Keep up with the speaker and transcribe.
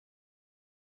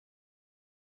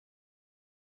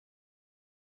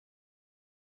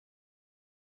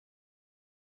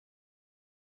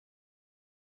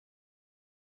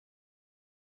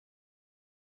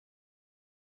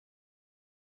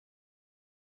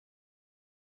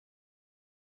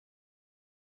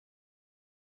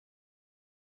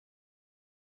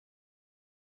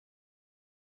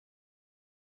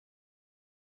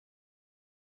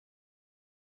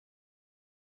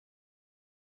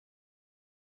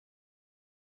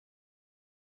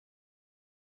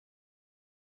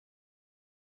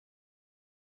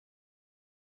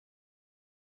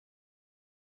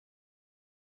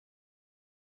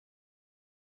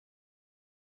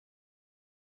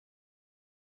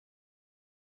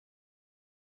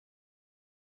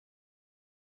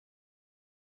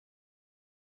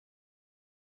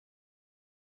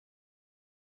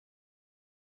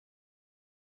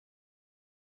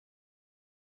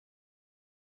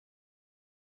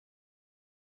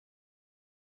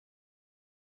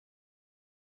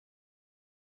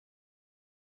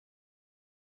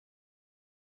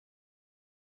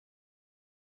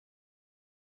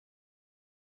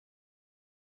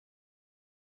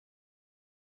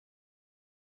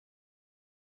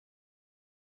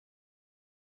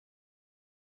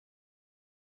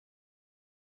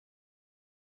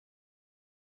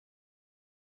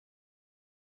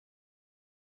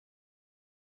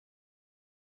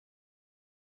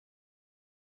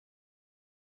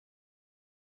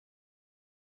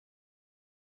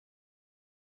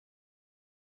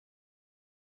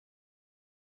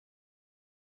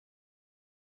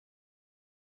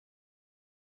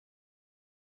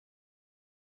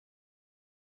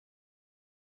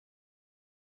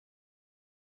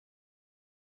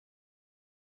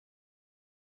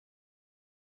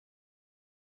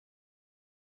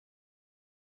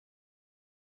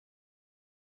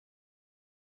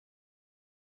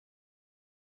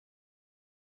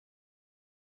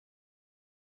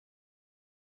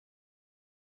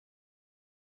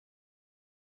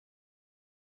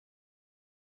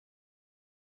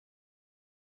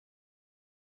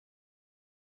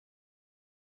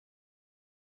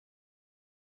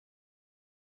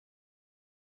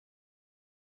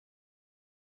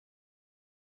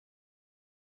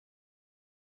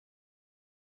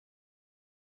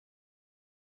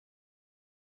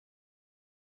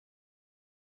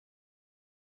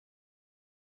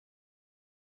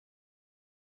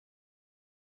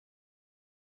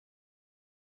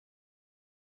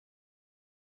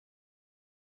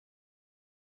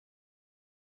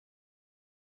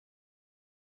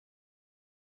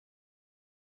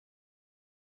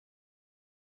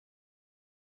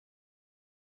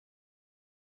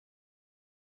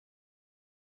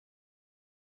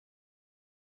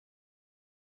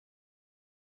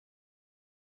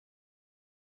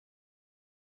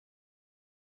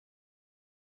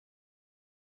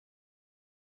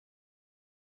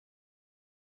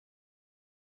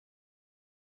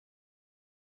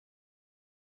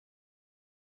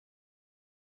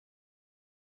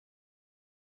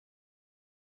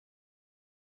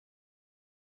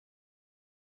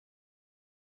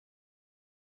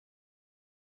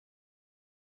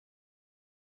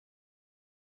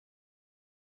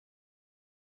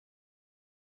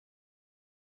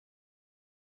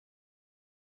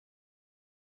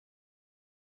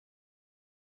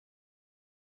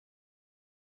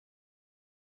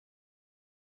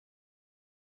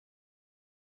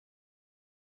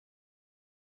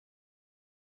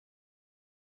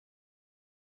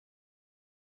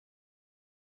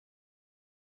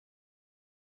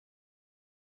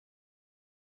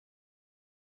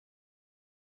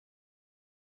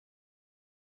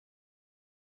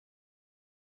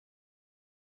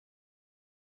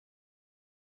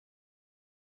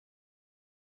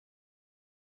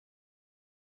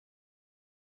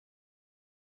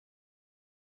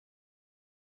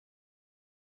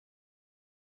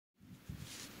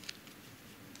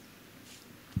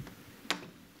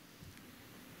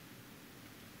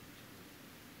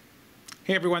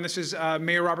Hey everyone, this is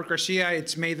Mayor Robert Garcia.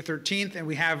 It's May the 13th, and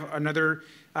we have another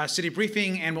city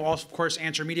briefing, and we'll also, of course,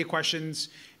 answer media questions.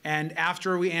 And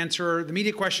after we answer the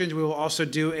media questions, we will also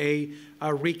do a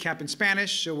recap in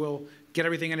Spanish. So we'll get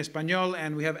everything in español,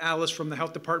 and we have Alice from the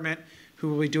Health Department who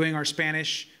will be doing our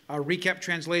Spanish recap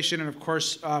translation, and of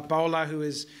course, Paola, who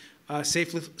is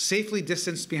safely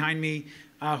distanced behind me,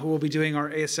 who will be doing our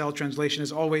ASL translation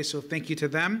as always. So thank you to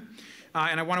them.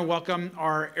 And I want to welcome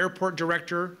our airport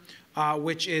director,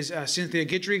 which is Cynthia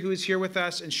Guidry, who is here with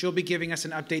us, and she'll be giving us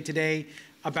an update today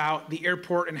about the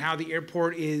airport and how the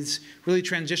airport is really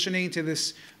transitioning to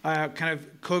this kind of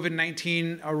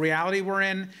COVID-19 reality we're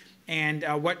in, and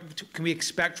what can we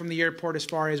expect from the airport as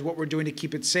far as what we're doing to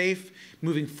keep it safe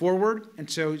moving forward. And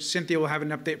so Cynthia will have an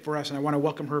update for us, and I want to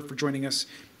welcome her for joining us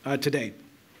today.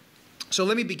 So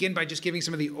let me begin by just giving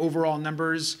some of the overall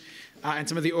numbers and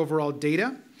some of the overall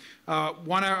data.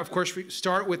 Want to, of course,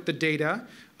 start with the data.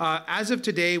 As of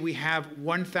today, we have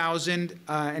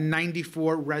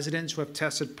 1,094 residents who have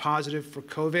tested positive for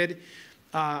COVID.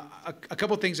 A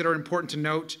couple things that are important to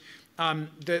note.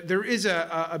 There is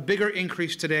a bigger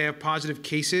increase today of positive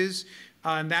cases,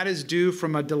 and that is due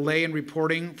from a delay in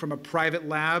reporting from a private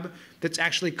lab that's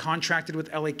actually contracted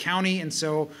with LA County. And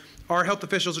so our health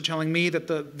officials are telling me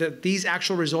that these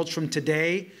actual results from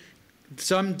today,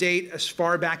 some date as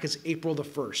far back as April the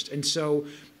 1st. And so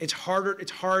it's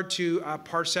hard to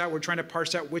parse out. We're trying to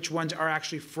parse out which ones are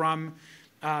actually from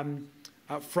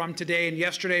today and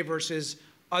yesterday versus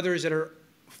others that are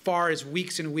far as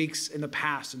weeks and weeks in the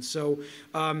past. And so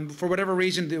for whatever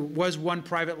reason, there was one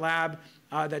private lab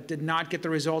that did not get the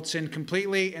results in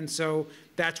completely. And so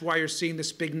that's why you're seeing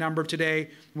this big number today.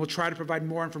 We'll try to provide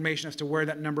more information as to where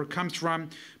that number comes from.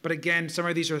 But again, some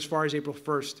of these are as far as April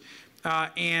 1st.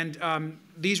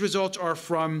 These results are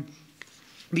from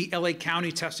the LA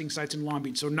County testing sites in Long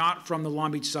Beach. So not from the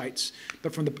Long Beach sites,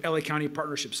 but from the LA County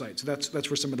partnership sites. So that's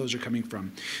where some of those are coming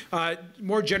from.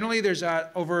 More generally, there's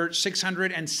over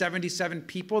 677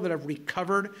 people that have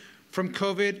recovered from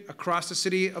COVID across the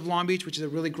city of Long Beach, which is a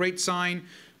really great sign.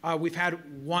 We've had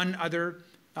one other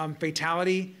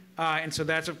fatality, and so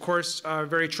that's, of course,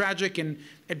 very tragic, and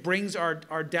it brings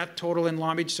our death total in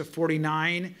Long Beach to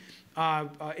 49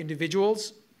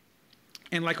 individuals.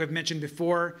 And like I've mentioned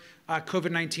before,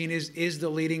 COVID-19 is the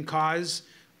leading cause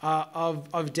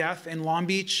of death in Long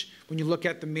Beach. When you look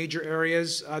at the major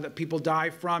areas that people die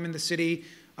from in the city,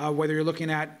 whether you're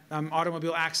looking at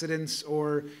automobile accidents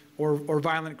or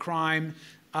violent crime,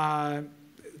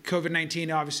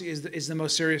 COVID-19 obviously is the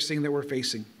most serious thing that we're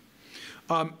facing.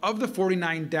 Of the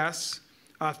 49 deaths,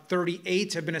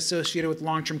 38 have been associated with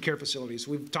long-term care facilities.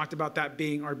 We've talked about that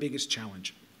being our biggest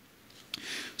challenge.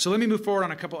 So let me move forward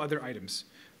on a couple other items.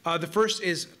 The first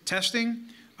is testing.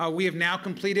 We have now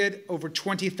completed over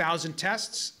 20,000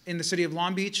 tests in the city of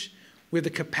Long Beach with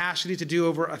the capacity to do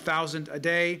over 1,000 a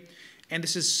day. And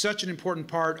this is such an important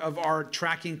part of our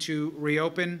tracking to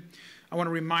reopen. I want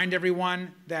to remind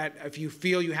everyone that if you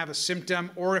feel you have a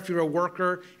symptom, or if you're a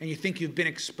worker and you think you've been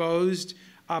exposed,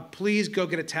 please go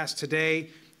get a test today.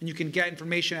 And you can get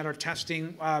information at our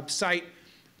testing site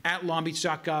at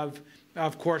longbeach.gov.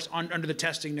 Of course, under the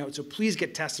testing note. So please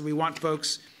get tested. We want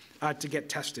folks to get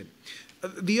tested.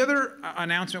 The other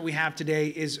announcement we have today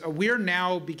is we are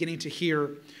now beginning to hear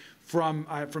from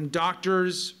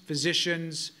doctors,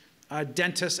 physicians,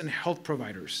 dentists, and health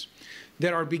providers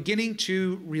that are beginning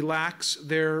to relax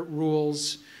their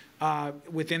rules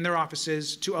within their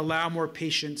offices to allow more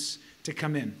patients to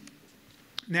come in.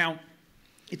 Now,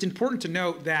 it's important to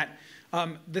note that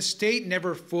the state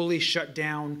never fully shut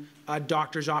down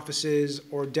doctors' offices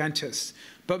or dentists,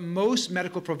 but most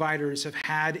medical providers have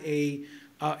had a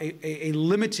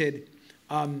limited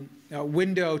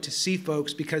window to see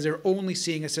folks because they're only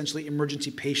seeing essentially emergency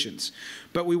patients.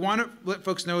 But we want to let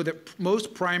folks know that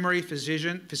most primary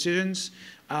physicians,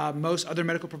 most other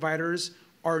medical providers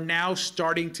are now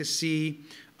starting to see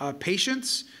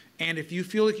patients. And if you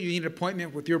feel like you need an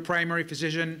appointment with your primary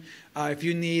physician, if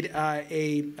you need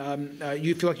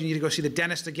you feel like you need to go see the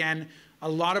dentist again, a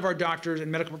lot of our doctors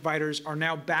and medical providers are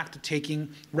now back to taking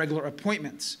regular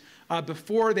appointments.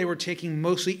 Before, they were taking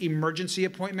mostly emergency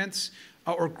appointments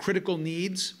or critical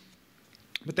needs,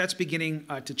 but that's beginning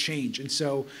to change. And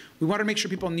so we want to make sure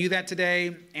people knew that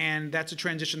today, and that's a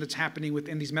transition that's happening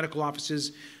within these medical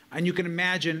offices. And you can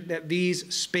imagine that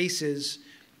these spaces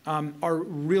are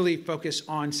really focused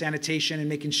on sanitation and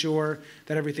making sure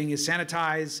that everything is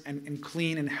sanitized and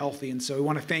clean and healthy. And so we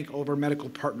want to thank all of our medical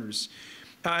partners.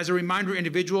 As a reminder,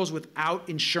 individuals without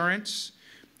insurance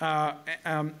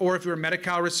or if you're a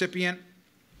Medi-Cal recipient,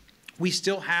 we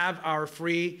still have our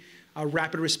free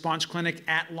rapid response clinic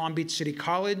at Long Beach City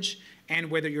College. And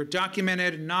whether you're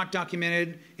documented, not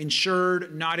documented,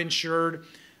 insured, not insured,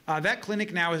 that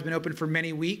clinic now has been open for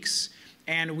many weeks,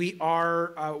 and we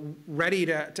are ready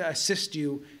to assist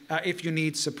you if you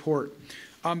need support.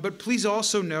 But please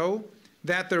also know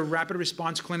that the rapid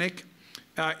response clinic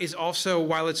is also,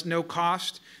 while it's no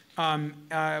cost,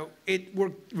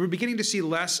 we're beginning to see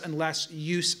less and less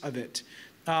use of it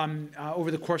over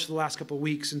the course of the last couple of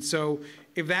weeks. And so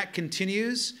if that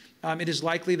continues, it is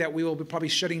likely that we will be probably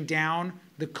shutting down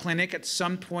the clinic at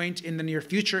some point in the near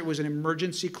future. It was an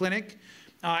emergency clinic.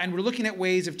 And we're looking at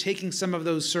ways of taking some of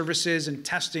those services and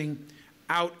testing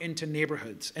out into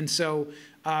neighborhoods. And so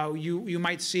you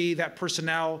might see that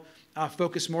personnel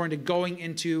focus more into going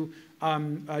into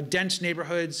dense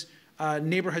neighborhoods,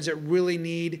 neighborhoods that really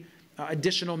need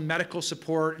additional medical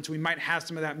support. And so we might have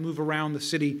some of that move around the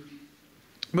city.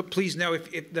 But please know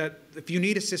if you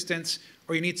need assistance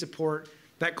or you need support,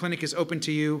 that clinic is open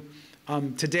to you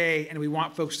today, and we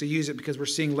want folks to use it because we're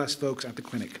seeing less folks at the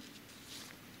clinic.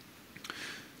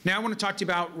 Now I want to talk to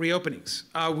you about reopenings.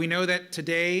 We know that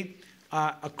today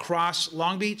across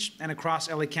Long Beach and across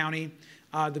LA County,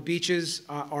 the beaches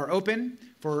are open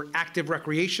for active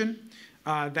recreation.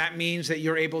 That means that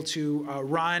you're able to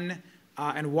run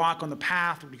and walk on the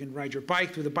path. You can ride your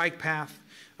bike through the bike path.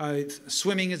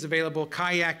 Swimming is available,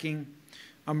 kayaking,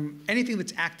 anything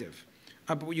that's active.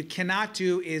 But what you cannot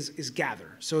do is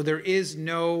gather. So there is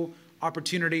no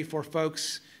opportunity for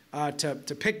folks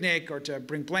to picnic or to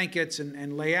bring blankets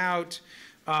and lay out,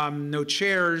 no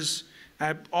chairs.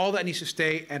 All that needs to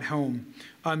stay at home.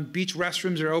 Beach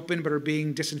restrooms are open but are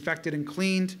being disinfected and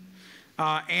cleaned.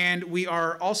 And we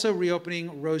are also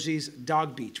reopening Rosie's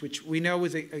Dog Beach, which we know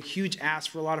is a huge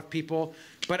ask for a lot of people.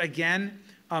 But again,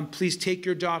 please take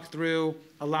your dog through,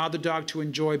 allow the dog to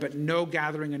enjoy, but no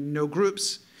gathering and no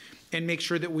groups, and make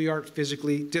sure that we are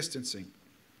physically distancing.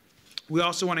 We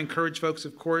also want to encourage folks,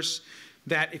 of course,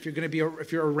 that if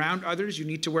you're around others, you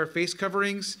need to wear face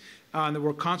coverings, that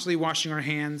we're constantly washing our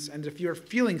hands, and if you're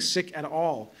feeling sick at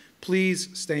all, please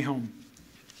stay home.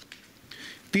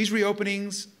 These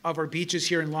reopenings of our beaches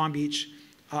here in Long Beach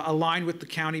align with the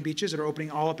county beaches that are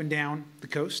opening all up and down the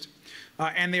coast,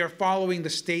 and they are following the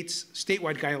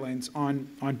statewide guidelines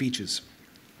on beaches.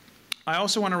 I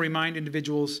also want to remind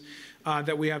individuals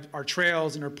that we have our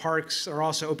trails and our parks are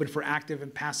also open for active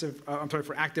and passive,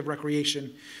 for active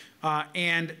recreation,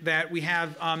 and that we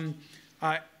have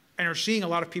and are seeing a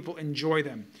lot of people enjoy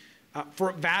them.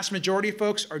 For vast majority of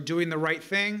folks are doing the right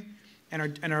thing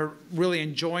and are really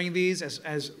enjoying these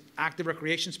as active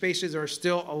recreation spaces. There are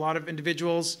still a lot of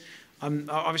individuals,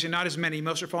 obviously not as many,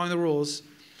 most are following the rules,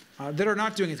 that are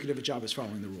not doing as good of a job as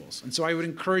following the rules. And so I would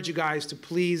encourage you guys to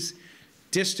please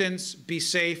distance, be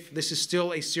safe. This is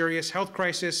still a serious health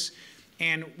crisis,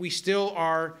 and we still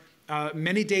are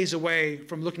many days away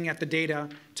from looking at the data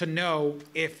to know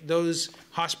if those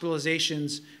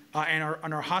hospitalizations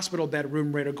and our hospital bed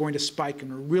room rate are going to spike,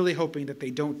 and we're really hoping that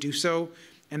they don't do so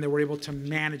and that we're able to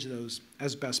manage those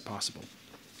as best possible.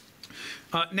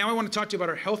 Now I want to talk to you about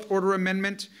our health order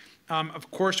amendment.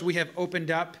 Of course, we have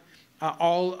opened up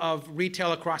all of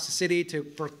retail across the city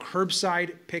for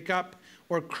curbside pickup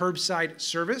or curbside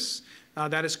service.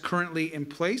 That is currently in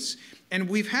place. And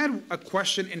we've had a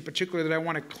question in particular that I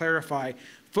want to clarify.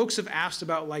 Folks have asked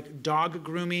about like dog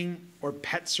grooming or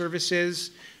pet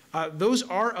services. Those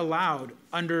are allowed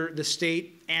under the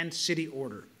state and city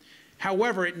order.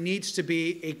 However, it needs to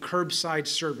be a curbside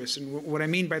service. And what I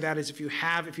mean by that is if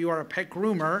you are a pet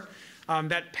groomer,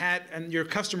 that pet and your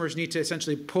customers need to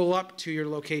essentially pull up to your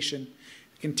location.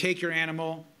 You can take your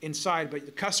animal inside, but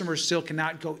the customers still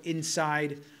cannot go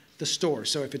inside the store.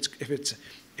 So if it's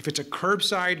a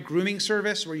curbside grooming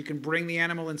service where you can bring the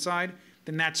animal inside,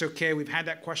 then that's okay. We've had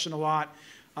that question a lot.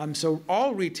 So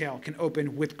all retail can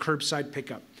open with curbside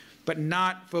pickup, but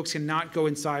folks cannot go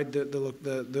inside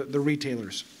the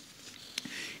retailers.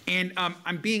 And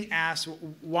I'm being asked,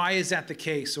 why is that the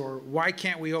case? Or why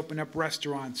can't we open up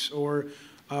restaurants? Or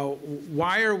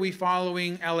why are we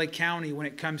following LA County when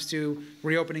it comes to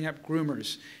reopening up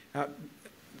groomers?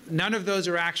 None of those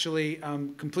are actually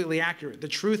completely accurate. The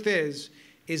truth is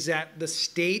that the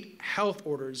state health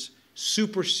orders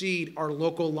supersede our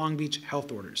local Long Beach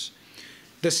health orders.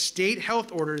 The state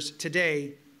health orders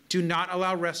today do not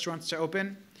allow restaurants to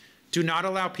open, do not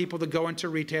allow people to go into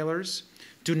retailers,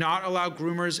 do not allow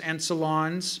groomers and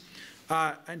salons,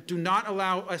 and do not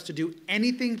allow us to do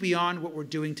anything beyond what we're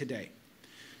doing today.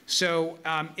 So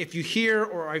if you hear,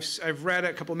 or I've read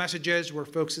a couple messages where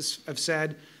folks have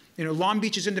said, you know, Long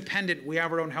Beach is independent, we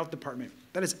have our own health department.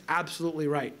 That is absolutely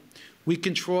right. We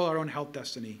control our own health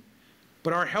destiny.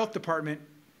 But our health department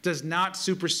does not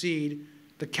supersede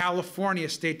the California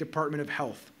State Department of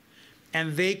Health.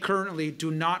 And they currently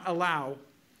do not allow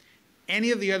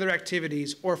any of the other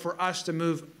activities or for us to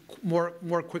move more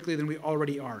quickly than we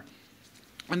already are.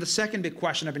 And the second big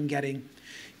question I've been getting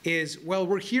is, well,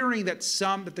 we're hearing that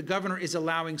the governor is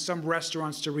allowing some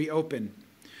restaurants to reopen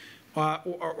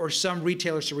or some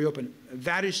retailers to reopen.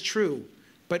 That is true,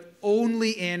 but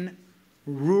only in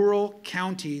rural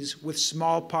counties with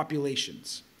small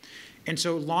populations. And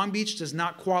so Long Beach does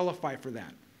not qualify for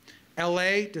that.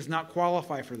 LA does not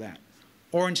qualify for that.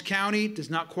 Orange County does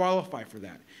not qualify for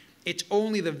that. It's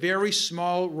only the very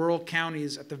small rural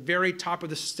counties at the very top of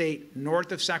the state,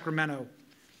 north of Sacramento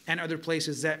and other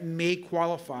places, that may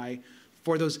qualify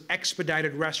for those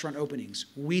expedited restaurant openings.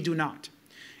 We do not.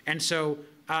 And so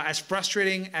as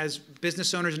frustrating as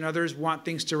business owners and others want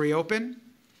things to reopen,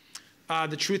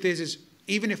 the truth is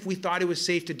even if we thought it was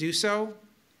safe to do so,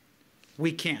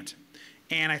 we can't.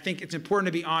 And I think it's important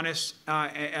to be honest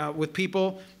with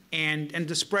people and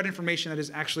to spread information that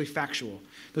is actually factual.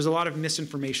 There's a lot of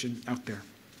misinformation out there.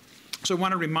 So I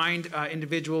want to remind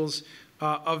individuals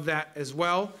of that as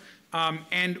well.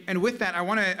 And with that, I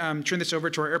want to turn this over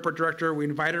to our airport director. We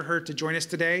invited her to join us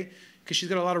today because she's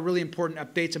got a lot of really important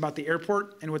updates about the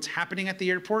airport and what's happening at the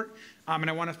airport. And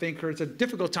I want to thank her. It's a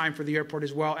difficult time for the airport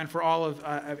as well and for all of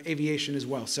aviation as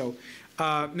well. So,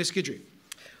 Ms. Guidry.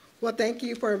 Well, thank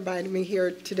you for inviting me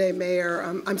here today, Mayor.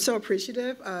 I'm so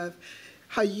appreciative of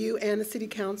how you and the City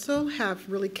Council have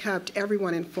really kept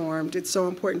everyone informed. It's so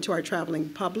important to our traveling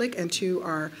public and to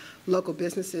our local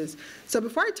businesses. So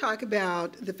before I talk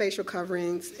about the facial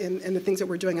coverings and the things that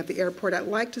we're doing at the airport, I'd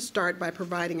like to start by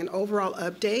providing an overall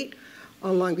update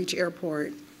on Long Beach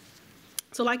Airport.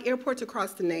 So like airports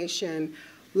across the nation,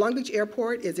 Long Beach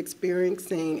Airport is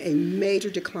experiencing a major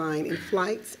decline in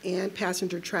flights and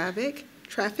passenger traffic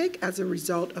as a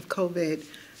result of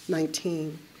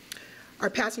COVID-19. Our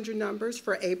passenger numbers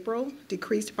for April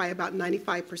decreased by about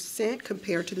 95%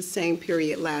 compared to the same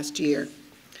period last year.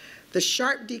 The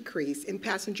sharp decrease in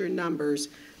passenger numbers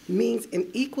means an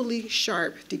equally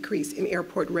sharp decrease in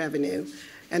airport revenue,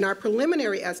 and our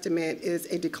preliminary estimate is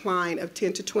a decline of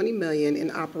 10 to 20 million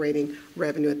in operating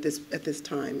revenue at this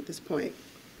point.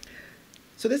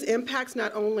 So this impacts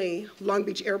not only Long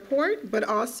Beach Airport, but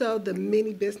also the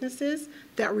many businesses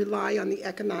that rely on the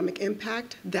economic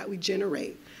impact that we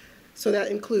generate. So that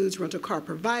includes rental car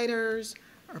providers,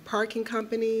 our parking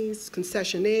companies,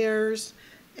 concessionaires,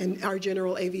 and our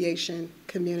general aviation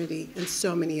community, and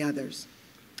so many others.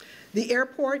 The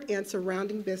airport and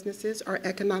surrounding businesses are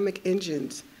economic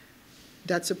engines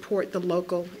that support the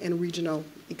local and regional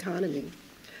economy.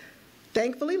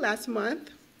 Thankfully, last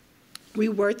month, we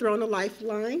were thrown a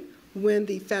lifeline when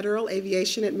the Federal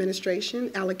Aviation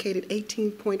Administration allocated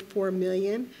 $18.4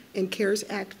 million in CARES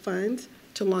Act funds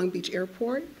to Long Beach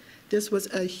Airport. This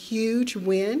was a huge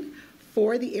win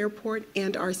for the airport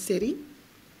and our city.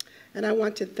 And I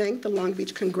want to thank the Long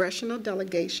Beach Congressional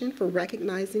Delegation for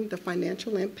recognizing the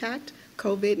financial impact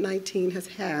COVID-19 has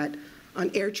had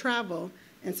on air travel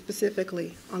and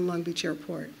specifically on Long Beach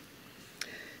Airport.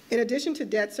 In addition to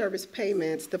debt service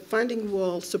payments, the funding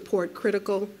will support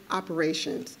critical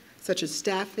operations such as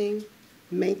staffing,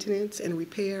 maintenance and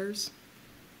repairs,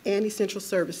 and essential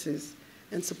services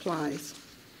and supplies.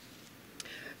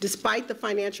 Despite the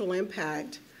financial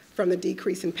impact from the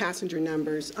decrease in passenger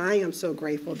numbers, I am so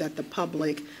grateful that the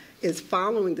public is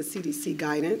following the CDC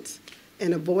guidance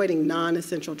and avoiding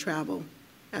non-essential travel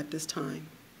at this time.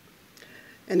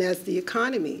 And as the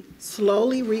economy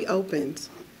slowly reopens,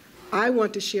 I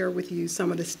want to share with you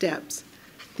some of the steps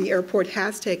the airport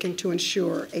has taken to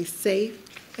ensure a safe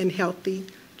and healthy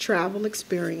travel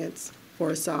experience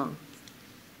for us all.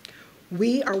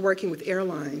 We are working with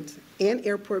airlines and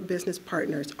airport business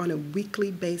partners on a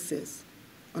weekly basis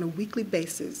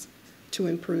to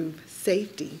improve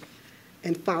safety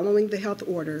and following the health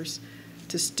orders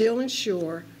to still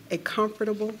ensure a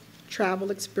comfortable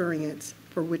travel experience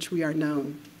for which we are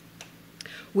known.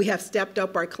 We have stepped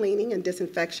up our cleaning and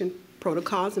disinfection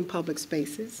protocols in public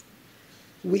spaces.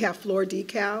 We have floor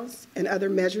decals and other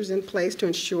measures in place to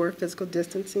ensure physical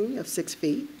distancing of 6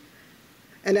 feet.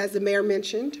 And as the mayor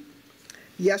mentioned,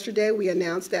 yesterday we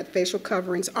announced that facial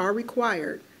coverings are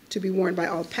required to be worn by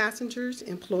all passengers,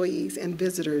 employees, and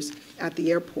visitors at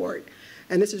the airport.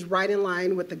 And this is right in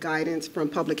line with the guidance from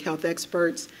public health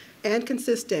experts and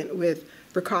consistent with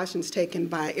precautions taken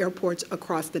by airports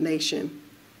across the nation.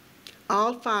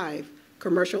 All 5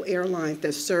 commercial airlines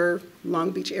that serve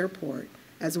Long Beach Airport,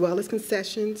 as well as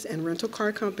concessions and rental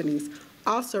car companies,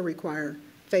 also require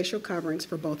facial coverings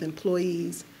for both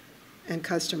employees and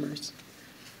customers.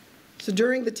 So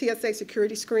during the TSA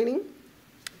security screening,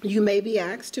 You may be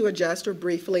asked to adjust or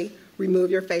briefly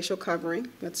remove your facial covering.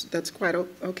 That's quite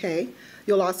okay.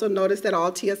 You'll also notice that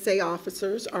all TSA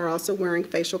officers are also wearing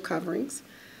facial coverings.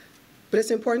 But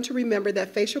it's important to remember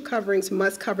that facial coverings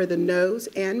must cover the nose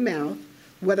and mouth,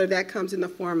 whether that comes in the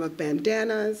form of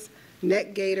bandanas,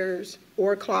 neck gaiters,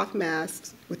 or cloth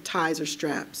masks with ties or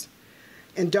straps.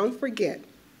 And don't forget,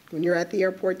 when you're at the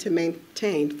airport, to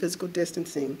maintain physical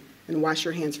distancing and wash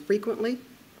your hands frequently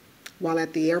while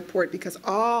at the airport, because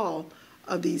all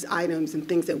of these items and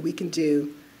things that we can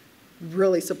do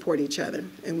really support each other,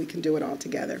 and we can do it all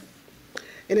together.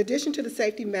 In addition to the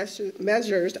safety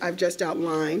measures I've just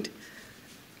outlined,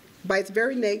 by its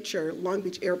very nature, Long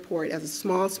Beach Airport, as a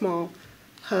small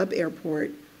hub airport,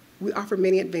 we offer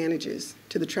many advantages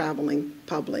to the traveling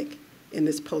public in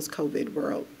this post-COVID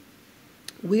world.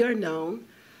 We are known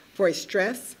for a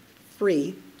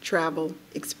stress-free travel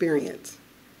experience,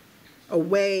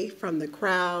 away from the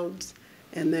crowds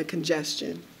and the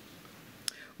congestion.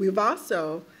 We've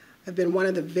also have been one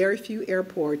of the very few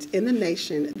airports in the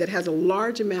nation that has a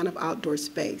large amount of outdoor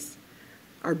space.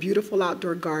 Our beautiful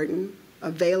outdoor garden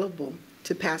available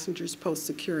to passengers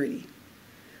post-security.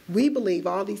 We believe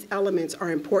all these elements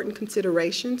are important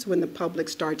considerations when the public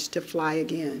starts to fly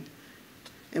again.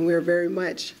 And we're very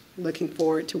much looking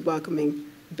forward to welcoming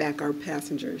back our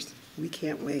passengers. We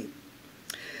can't wait.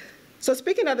 So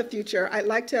speaking of the future, I'd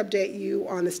like to update you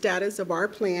on the status of our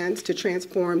plans to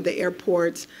transform the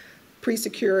airport's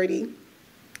pre-security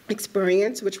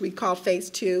experience, which we call Phase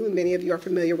 2, and many of you are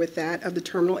familiar with that, of the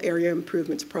Terminal Area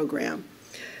Improvements Program.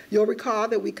 You'll recall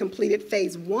that we completed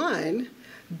Phase 1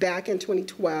 back in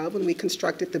 2012 when we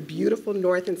constructed the beautiful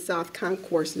north and south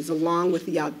concourses along with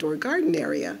the outdoor garden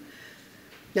area.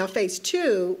 Now, Phase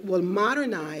 2 will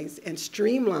modernize and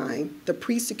streamline the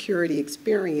pre-security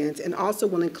experience and also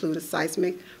will include a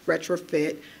seismic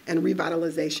retrofit and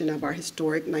revitalization of our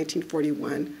historic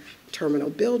 1941 terminal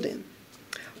building.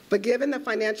 But given the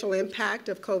financial impact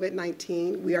of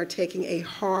COVID-19, we are taking a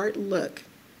hard look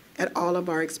at all of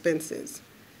our expenses,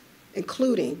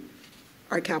 including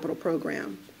our capital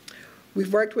program.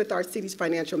 We've worked with our city's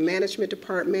financial management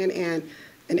department and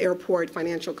an airport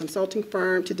financial consulting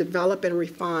firm to develop and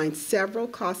refine several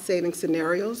cost-saving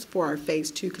scenarios for our Phase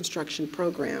 2 construction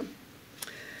program.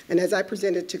 And as I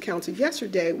presented to Council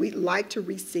yesterday, we'd like to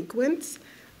resequence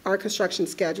our construction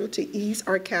schedule to ease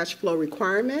our cash flow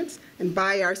requirements and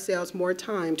buy ourselves more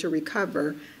time to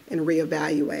recover and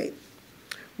reevaluate.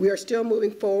 We are still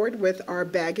moving forward with our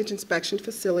baggage inspection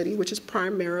facility, which is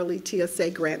primarily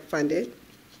TSA grant funded,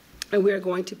 and we are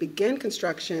going to begin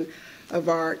construction of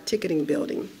our ticketing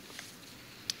building.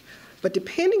 But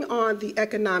depending on the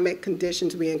economic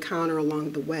conditions we encounter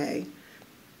along the way,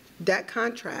 that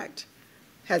contract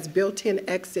has built-in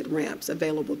exit ramps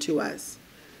available to us.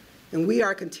 And we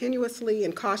are continuously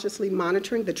and cautiously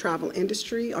monitoring the travel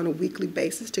industry on a weekly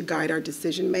basis to guide our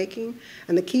decision-making.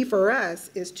 And the key for us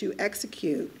is to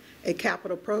execute a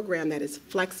capital program that is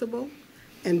flexible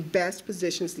and best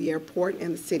positions the airport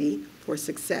and the city for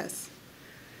success.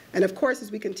 And of course,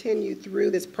 as we continue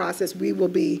through this process, we will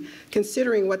be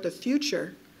considering what the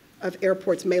future of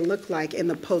airports may look like in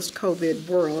the post-COVID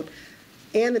world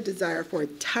and the desire for a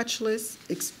touchless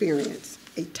experience,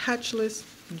 a touchless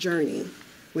journey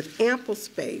with ample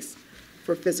space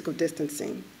for physical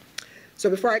distancing. So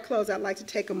before I close, I'd like to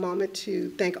take a moment to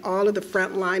thank all of the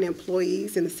frontline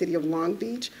employees in the city of Long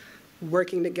Beach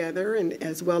working together, and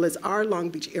as well as our Long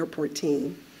Beach Airport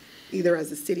team, either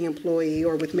as a city employee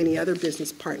or with many other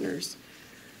business partners.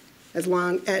 As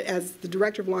the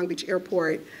director of Long Beach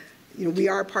Airport, we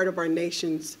are part of our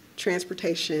nation's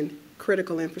transportation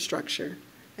critical infrastructure,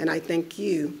 and I thank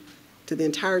you to the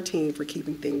entire team for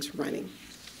keeping things running.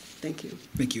 Thank you.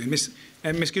 Thank you. And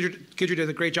Ms. Guidry does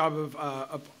a great job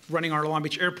of running our Long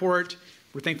Beach Airport.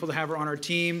 We're thankful to have her on our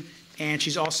team. And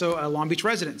she's also a Long Beach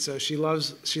resident, so she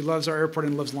loves our airport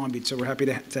and loves Long Beach, so we're happy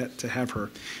to have her.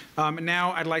 And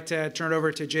now I'd like to turn it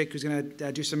over to Jake, who's going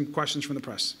to do some questions from the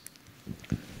press.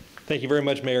 Thank you very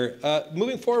much, Mayor.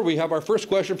 Moving forward, we have our first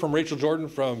question from Rachel Jordan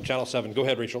from Channel 7. Go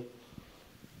ahead, Rachel.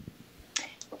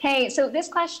 Hey, so this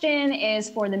question is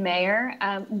for the mayor.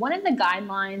 One of the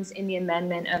guidelines in the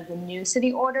amendment of the new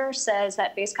city order says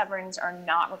that face coverings are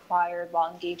not required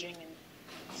while engaging in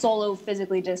solo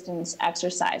physically distanced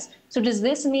exercise. So does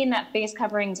this mean that face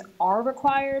coverings are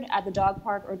required at the dog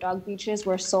park or dog beaches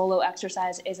where solo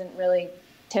exercise isn't really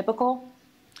typical?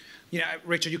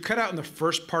 Rachel, you cut out in the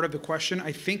first part of the question.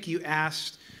 I think you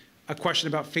asked a question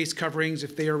about face coverings,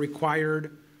 if they are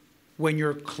required when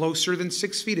you're closer than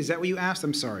 6 feet. Is that what you asked?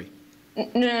 I'm sorry.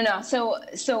 No.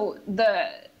 So the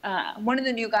one of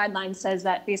the new guidelines says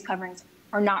that face coverings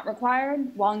are not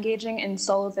required while engaging in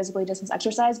solo physically distanced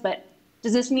exercise, but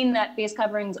does this mean that face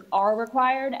coverings are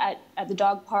required at the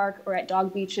dog park or at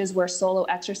dog beaches where solo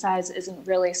exercise isn't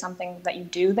really something that you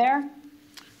do there?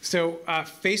 So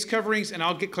face coverings, and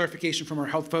I'll get clarification from our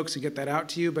health folks and get that out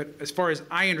to you, but as far as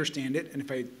I understand it, and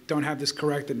if I don't have this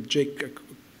correct, then Jake,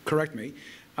 correct me,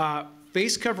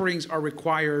 face coverings are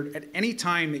required at any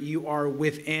time that you are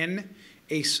within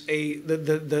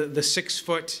the 6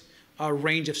 foot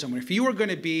range of someone. If you are going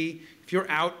to be, if you're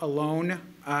out alone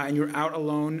and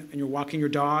you're walking your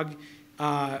dog,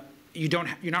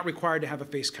 you're not required to have a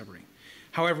face covering.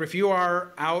 However, if you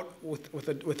are out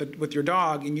with your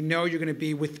dog and you know you're going to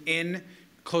be within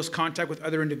close contact with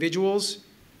other individuals,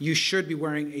 you should be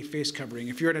wearing a face covering.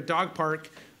 If you're at a dog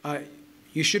park,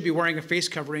 you should be wearing a face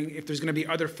covering if there's going to be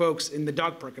other folks in the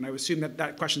dog park. And I would assume that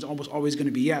that question is almost always going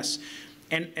to be yes.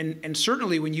 And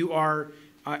certainly when you are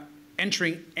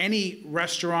entering any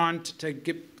restaurant to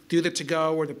do the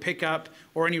to-go or the pickup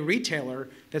or any retailer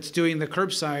that's doing the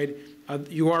curbside,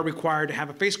 you are required to have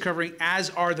a face covering, as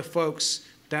are the folks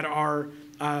that are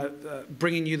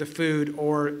bringing you the food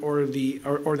or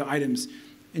the items.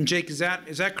 And Jake, is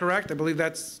that correct? I believe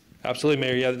that's... Absolutely,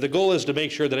 Mayor. Yeah, the goal is to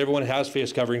make sure that everyone has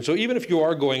face covering. So even if you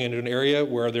are going into an area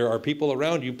where there are people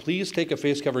around you, please take a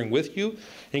face covering with you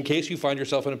in case you find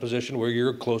yourself in a position where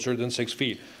you're closer than 6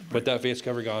 feet. Put that face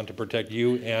covering on to protect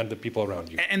you and the people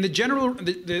around you. And the general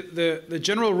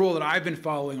rule that I've been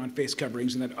following on face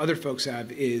coverings and that other folks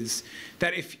have is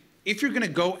that if you're going to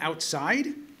go outside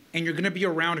and you're going to be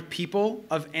around people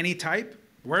of any type,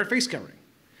 wear a face covering.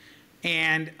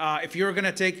 And if you're going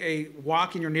to take a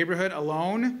walk in your neighborhood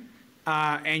alone,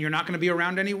 and you're not going to be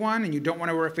around anyone and you don't want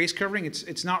to wear a face covering,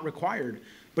 it's not required.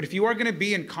 But if you are going to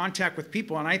be in contact with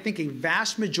people, and I think a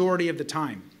vast majority of the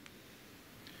time,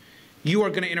 you are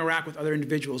going to interact with other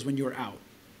individuals when you're out.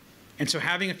 And so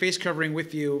having a face covering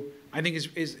with you, I think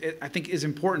is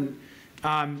important.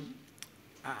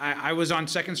 I was on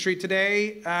 2nd Street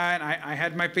today, and I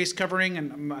had my face covering,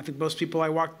 and I think most people I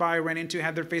walked by ran into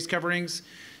had their face coverings.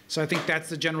 So I think that's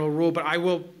the general rule, but I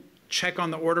will check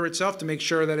on the order itself to make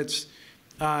sure that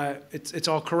it's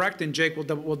all correct, and Jake will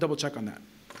double check on that.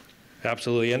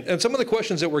 Absolutely, and some of the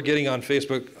questions that we're getting on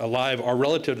Facebook Live are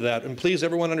relative to that, and please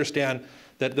everyone understand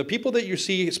that the people that you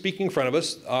see speaking in front of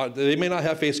us, they may not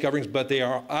have face coverings, but they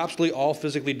are absolutely all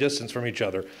physically distanced from each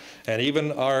other. And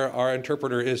even our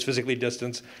interpreter is physically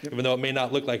distanced, yep, even though it may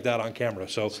not look like that on camera.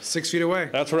 So 6 feet away.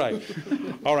 That's right.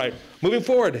 All right, moving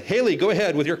forward, Haley, go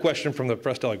ahead with your question from the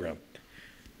Press Telegram.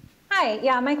 Hi,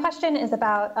 yeah, my question is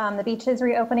about the beaches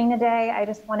reopening today. I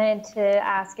just wanted to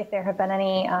ask if there have been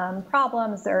any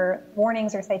problems or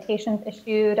warnings or citations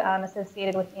issued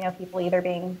associated with, people either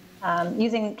being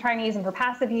trying to use them for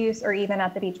passive use or even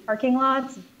at the beach parking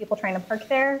lots, people trying to park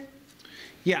there.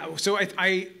 Yeah, so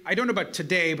I don't know about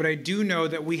today, but I do know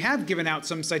that we have given out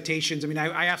some citations. I mean,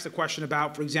 I asked the question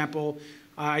about, for example,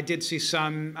 I did see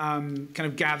some kind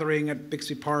of gathering at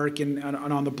Bixby Park and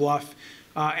on the bluff.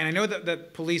 And I know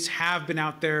that police have been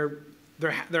out there.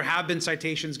 There have been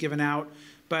citations given out,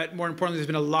 but more importantly, there's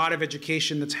been a lot of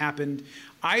education that's happened.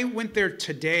 I went there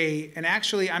today, and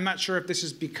actually, I'm not sure if this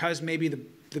is because maybe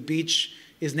the beach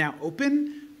is now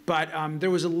open, but there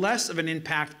was less of an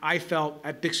impact, I felt,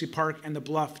 at Bixby Park and the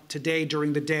Bluff today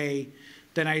during the day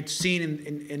than I'd seen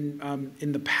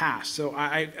in the past. So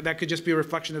that could just be a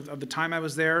reflection of the time I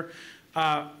was there.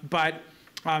 But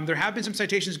there have been some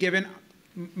citations given.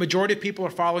 Majority of people are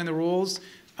following the rules,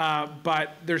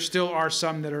 but there still are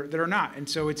some that are not. And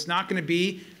so it's not going to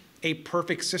be a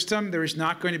perfect system. There is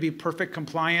not going to be perfect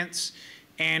compliance,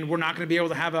 and we're not going to be able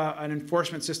to have an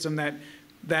enforcement system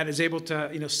that is able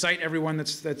to cite everyone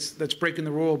that's breaking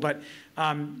the rule. But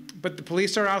the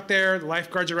police are out there, the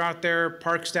lifeguards are out there,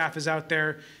 park staff is out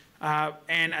there,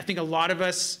 and I think a lot of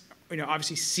us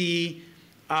obviously see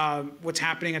what's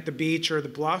happening at the beach or the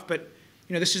Bluff, but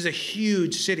this is a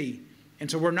huge city. And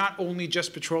so we're not only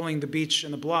just patrolling the beach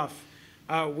and the Bluff.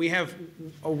 We have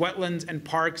wetlands and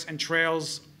parks and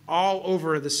trails all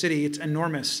over the city. It's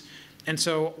enormous. And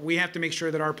so we have to make sure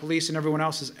that our police and everyone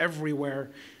else is everywhere.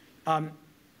 And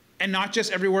not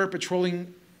just everywhere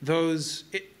patrolling those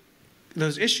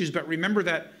issues, but remember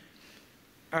that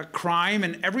crime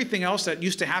and everything else that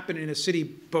used to happen in a city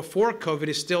before COVID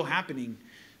is still happening.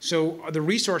 So the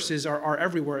resources are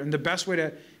everywhere. And the best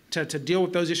way to deal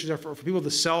with those issues are for people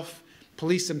to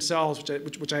self-police themselves,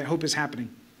 which I hope is happening.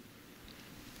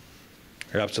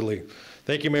 Absolutely.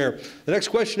 Thank you, Mayor. The next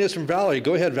question is from Valerie.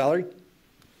 Go ahead, Valerie.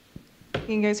 Can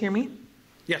you guys hear me?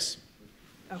 Yes.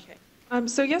 Okay.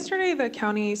 So yesterday the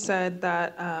county said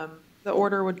that their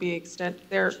order would be extended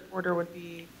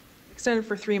extended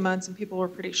for 3 months and people were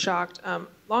pretty shocked.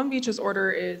 Long Beach's order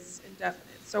is indefinite.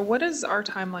 So what does our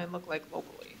timeline look like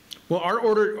locally? Well, our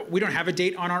order, we don't have a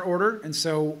date on our order. And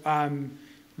so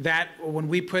that when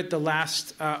we put the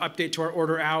last update to our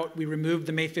order out, we removed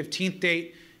the May 15th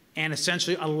date and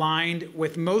essentially aligned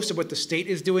with most of what the state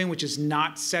is doing, which is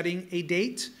not setting a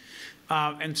date.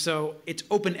 And so it's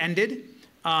open-ended,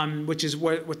 which is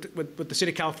what the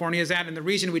city of California is at. And the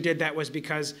reason we did that was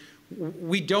because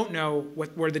we don't know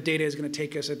where the data is going to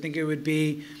take us. I think it would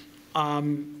be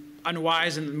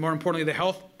unwise, and more importantly, the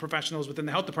health professionals within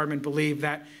the health department believe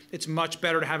that it's much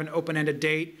better to have an open-ended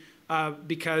date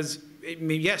because,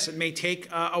 yes, it may take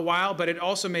a while, but it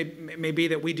also may be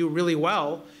that we do really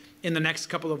well in the next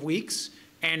couple of weeks,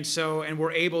 and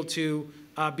we're able to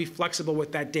be flexible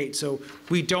with that date. So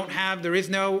we don't have,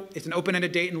 it's an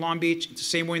open-ended date in Long Beach. It's the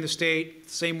same way in the state,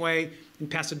 same way in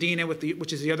Pasadena,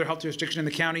 which is the other health jurisdiction in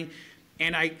the county.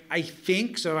 And I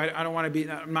think, so I don't want to be,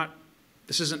 I'm not,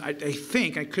 this isn't, I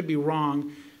think, I could be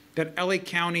wrong, that LA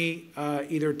County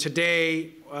either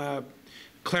today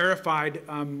clarified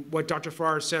what Dr.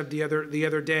 Farrar said the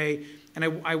other day, and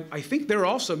I think they're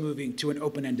also moving to an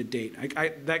open-ended date.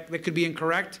 That could be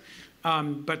incorrect,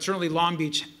 but certainly Long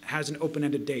Beach has an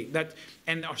open-ended date.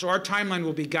 And so our timeline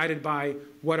will be guided by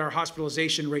what our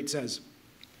hospitalization rate says.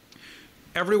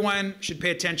 Everyone should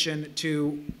pay attention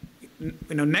to,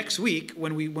 next week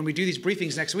when we do these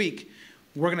briefings next week,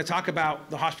 we're going to talk about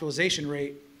the hospitalization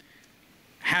rate,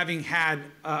 having had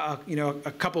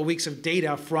a couple of weeks of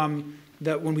data from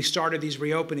when we started these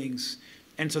reopenings.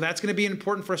 And so that's going to be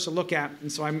important for us to look at. And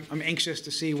so I'm anxious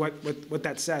to see what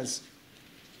that says.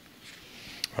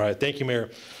 All right, thank you, Mayor.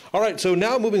 All right, so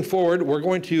now moving forward, we're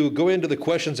going to go into the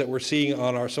questions that we're seeing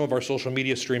on some of our social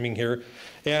media streaming here.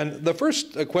 And the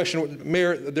first question,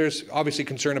 Mayor, there's obviously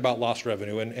concern about lost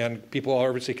revenue, and people are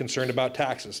obviously concerned about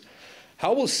taxes.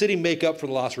 How will city make up for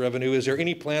the lost revenue? Is there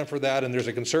any plan for that? And there's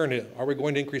a concern, are we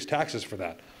going to increase taxes for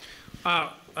that?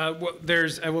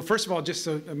 Well, first of all, just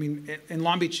so, in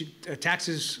Long Beach,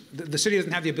 taxes, the city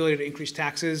doesn't have the ability to increase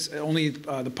taxes. Only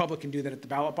the public can do that at the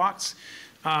ballot box.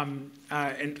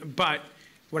 But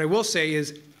what I will say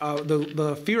is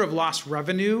the fear of lost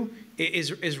revenue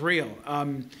is real.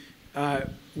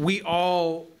 We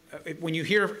all, when you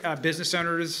hear business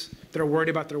owners that are worried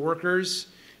about their workers,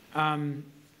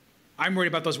 I'm worried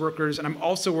about those workers, and I'm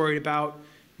also worried about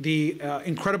the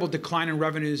incredible decline in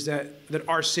revenues that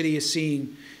our city is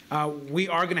seeing. We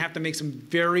are going to have to make some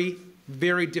very,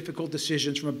 very difficult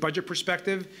decisions from a budget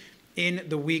perspective in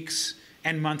the weeks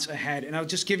and months ahead. And I'll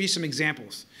just give you some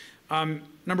examples.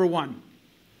 Number one,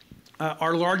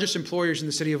 our largest employers in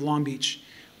the city of Long Beach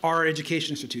are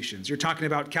education institutions. You're talking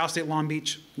about Cal State Long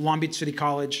Beach City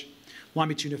College, Long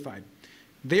Beach Unified.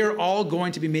 They are all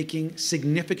going to be making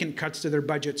significant cuts to their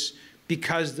budgets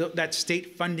because that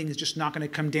state funding is just not going to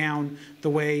come down the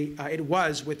way it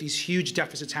was with these huge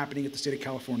deficits happening at the state of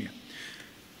California.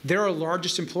 They're our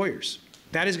largest employers.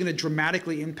 That is going to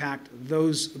dramatically impact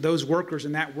those workers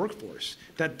in that workforce.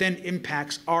 That then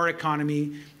impacts our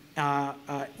economy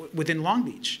within Long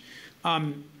Beach.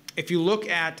 If you look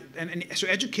at, so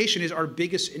education is our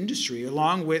biggest industry,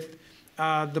 along with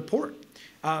the port.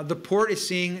 The port is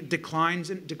seeing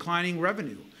declining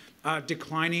revenue,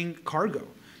 declining cargo.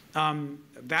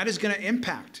 That is going to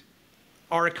impact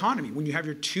our economy when you have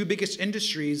your two biggest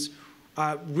industries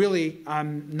really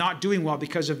not doing well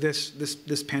because of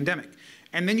this pandemic.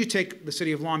 And then you take the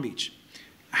city of Long Beach.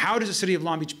 How does the city of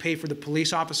Long Beach pay for the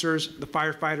police officers, the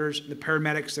firefighters, the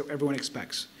paramedics that everyone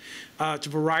expects? It's a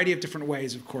variety of different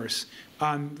ways, of course,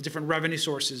 different revenue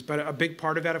sources. But a big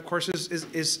part of that, of course,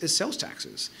 is sales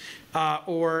taxes,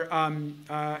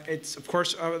 it's of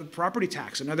course property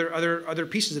tax and other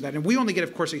pieces of that. And we only get,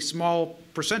 of course, a small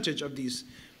percentage of these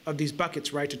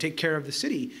buckets, right, to take care of the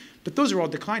city. But those are all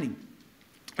declining.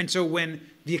 And so when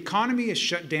the economy is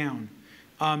shut down,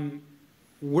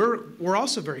 we're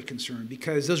also very concerned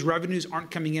because those revenues aren't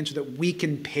coming in so that we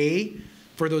can pay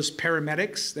for those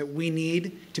paramedics that we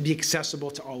need to be accessible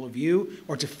to all of you,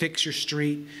 or to fix your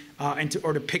street,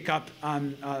 or to pick up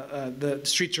the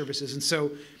street services. And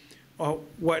so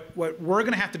what we're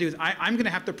going to have to do is I'm going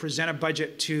to have to present a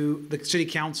budget to the city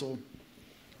council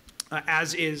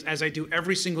as I do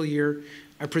every single year.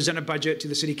 I present a budget to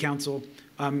the city council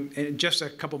in just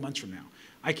a couple months from now.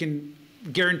 I can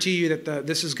guarantee you that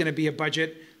this is going to be a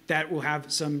budget that will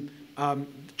have some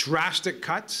drastic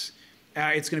cuts.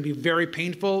 It's going to be very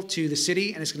painful to the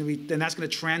city, and that's going to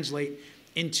translate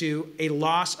into a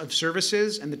loss of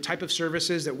services and the type of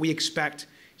services that we expect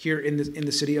here in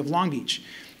the city of Long Beach.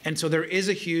 And so there is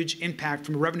a huge impact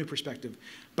from a revenue perspective.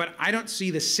 But I don't see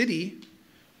the city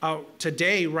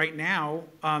today, right now,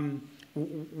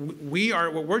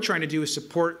 what we're trying to do is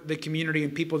support the community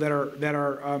and people that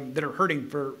are hurting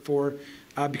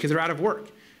because they're out of work.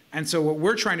 And so what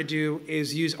we're trying to do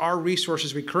is use our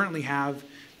resources we currently have,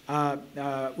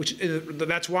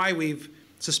 that's why we've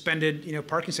suspended,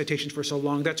 parking citations for so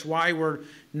long. That's why we're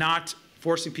not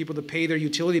forcing people to pay their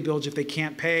utility bills if they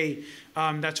can't pay.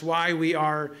 That's why we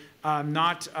are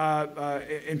not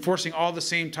enforcing all the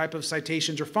same type of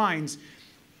citations or fines.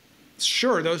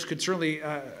 Sure, those could certainly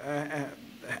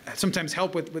sometimes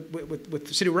help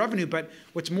with city revenue, but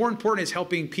what's more important is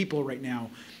helping people right now.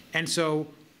 And so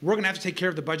we're going to have to take care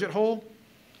of the budget hole,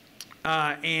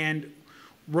 and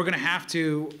we're going to have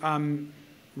to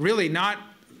really not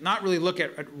really look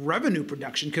at revenue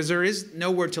production, because there is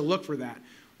nowhere to look for that.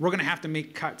 We're going to have to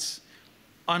make cuts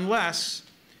unless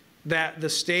that the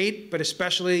state, but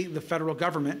especially the federal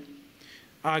government,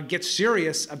 gets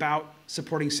serious about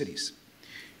supporting cities.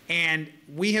 And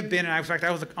we have been, and in fact,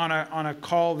 I was on a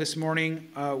call this morning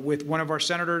with one of our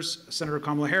senators, Senator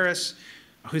Kamala Harris,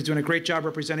 who's doing a great job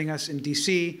representing us in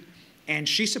DC, and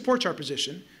she supports our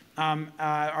position.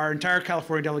 Our entire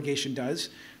California delegation does,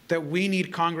 that we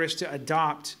need Congress to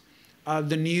adopt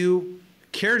the new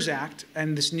CARES Act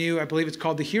and this new, I believe it's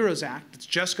called the HEROES Act, that's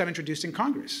just got introduced in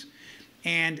Congress.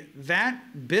 And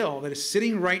that bill that is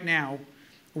sitting right now,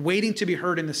 waiting to be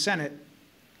heard in the Senate,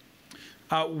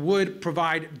 would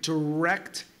provide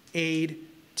direct aid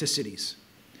to cities.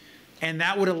 And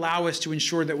that would allow us to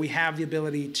ensure that we have the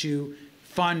ability to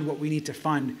fund what we need to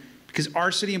fund, because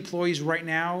our city employees right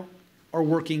now are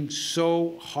working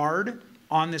so hard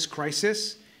on this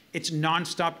crisis. It's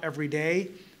nonstop every day.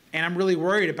 And I'm really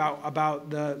worried about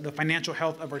the financial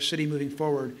health of our city moving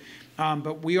forward.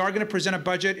 But we are going to present a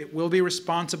budget. It will be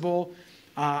responsible.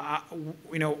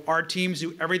 Our teams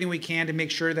do everything we can to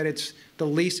make sure that it's the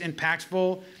least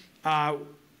impactful.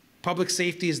 Public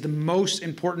safety is the most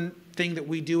important thing that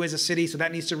we do as a city, so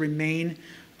that needs to remain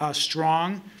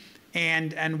strong.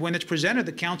 And when it's presented,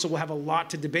 the council will have a lot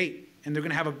to debate, and they're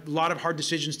going to have a lot of hard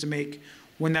decisions to make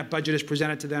when that budget is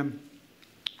presented to them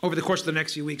over the course of the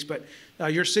next few weeks. But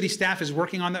your city staff is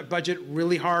working on that budget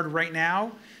really hard right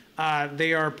now.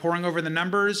 They are poring over the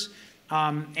numbers,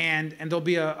 and there'll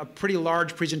be a pretty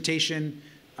large presentation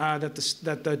that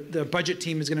the budget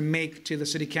team is going to make to the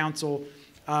city council.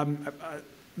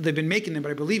 They've been making them,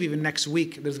 but I believe even next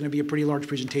week there's going to be a pretty large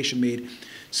presentation made.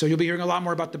 So you'll be hearing a lot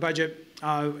more about the budget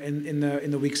in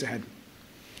the weeks ahead.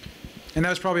 And that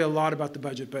was probably a lot about the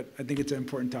budget, but I think it's an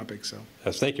important topic. So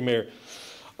yes, thank you, Mayor.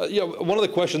 One of the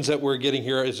questions that we're getting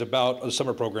here is about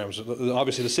summer programs.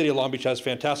 Obviously, the city of Long Beach has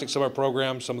fantastic summer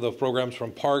programs, some of the programs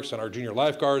from parks and our junior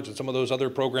lifeguards and some of those other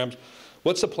programs.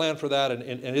 What's the plan for that, and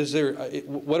is there,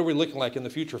 what are we looking like in the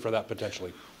future for that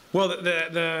potentially? Well,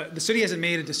 the city hasn't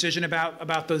made a decision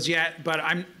about those yet, but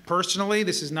I'm personally,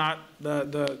 this is not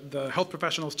the health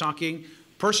professionals talking,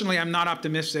 personally I'm not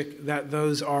optimistic that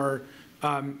those are,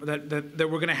 that we're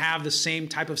going to have the same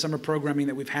type of summer programming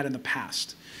that we've had in the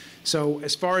past. So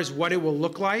as far as what it will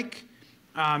look like,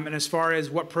 and as far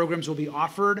as what programs will be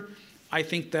offered, I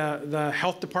think the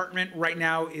health department right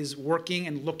now is working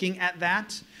and looking at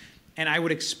that, and I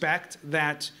would expect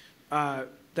that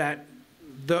there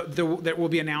will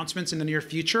be announcements in the near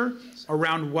future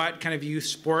around what kind of youth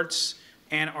sports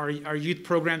and our youth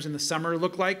programs in the summer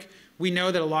look like. We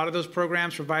know that a lot of those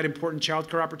programs provide important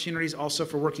childcare opportunities also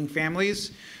for working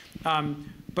families.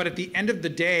 But at the end of the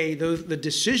day, the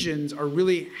decisions are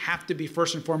really have to be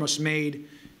first and foremost made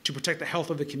to protect the health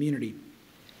of the community.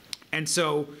 And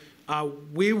so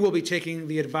we will be taking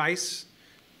the advice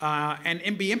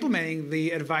and be implementing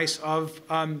the advice of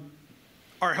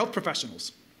our health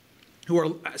professionals who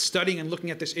are studying and looking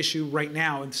at this issue right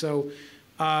now. And so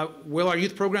will our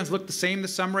youth programs look the same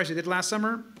this summer as they did last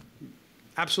summer?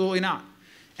 Absolutely not.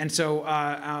 And so,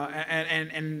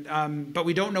 but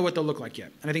we don't know what they'll look like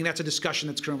yet. And I think that's a discussion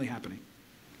that's currently happening.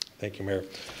 Thank you, Mayor.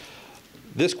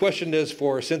 This question is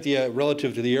for Cynthia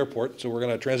relative to the airport. So we're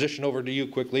going to transition over to you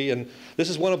quickly. And this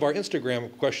is one of our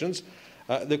Instagram questions.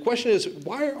 The question is,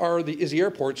 why is the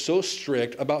airport so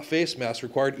strict about face masks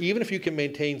required, even if you can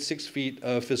maintain 6 feet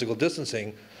of physical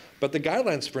distancing? But the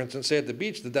guidelines, for instance, say at the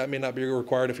beach that may not be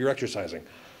required if you're exercising.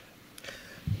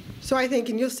 So I think,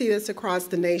 and you'll see this across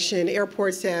the nation,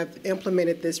 airports have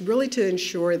implemented this really to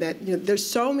ensure that there's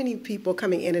so many people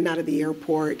coming in and out of the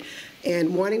airport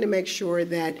and wanting to make sure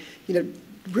that,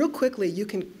 real quickly, you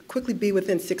can quickly be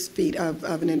within 6 feet of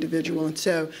an individual. And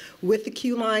so with the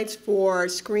queue lines for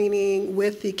screening,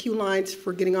 with the queue lines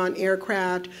for getting on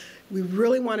aircraft, we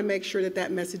really want to make sure that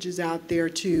that message is out there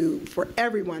for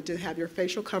everyone to have your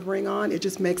facial covering on. It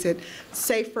just makes it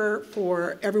safer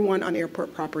for everyone on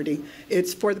airport property.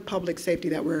 It's for the public safety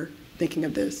that we're thinking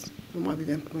of this and why we've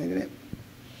implemented it.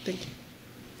 Thank you.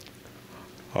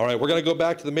 All right, we're going to go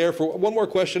back to the mayor for one more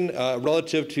question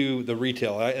relative to the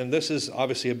retail. And this is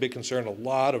obviously a big concern. A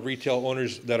lot of retail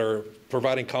owners that are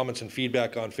providing comments and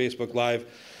feedback on Facebook Live.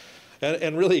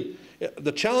 And really,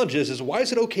 the challenge is why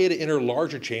is it okay to enter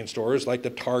larger chain stores like the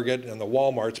Target and the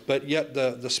Walmarts, but yet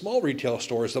the small retail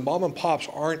stores, the mom and pops,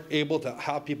 aren't able to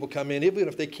have people come in, even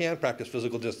if they can practice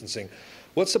physical distancing?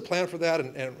 What's the plan for that?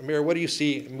 And Mayor, what do you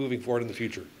see moving forward in the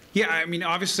future? Yeah, I mean,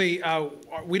 obviously,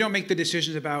 we don't make the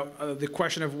decisions about the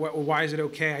question of why is it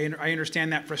okay. I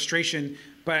understand that frustration,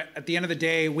 but at the end of the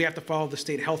day, we have to follow the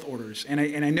state health orders. And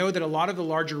I know that a lot of the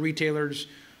larger retailers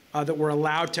that were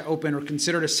allowed to open or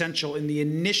considered essential in the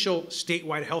initial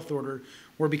statewide health order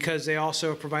were because they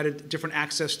also provided different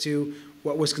access to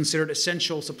what was considered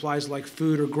essential supplies like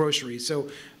food or groceries. So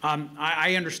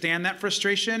I understand that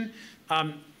frustration,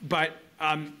 but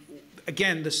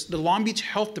again, the Long Beach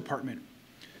Health Department,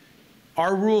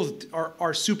 our rules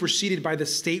are superseded by the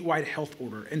statewide health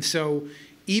order. And so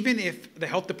even if the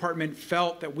health department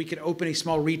felt that we could open a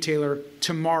small retailer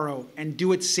tomorrow and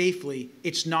do it safely,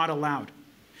 it's not allowed.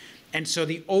 And so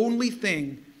the only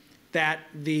thing that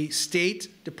the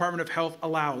State Department of Health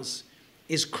allows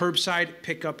is curbside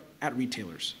pickup at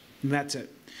retailers. And that's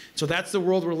it. So that's the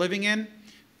world we're living in.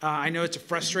 I know it's a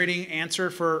frustrating answer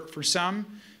for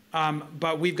some,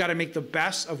 but we've got to make the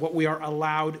best of what we are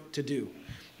allowed to do.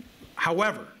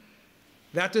 However,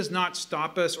 that does not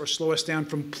stop us or slow us down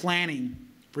from planning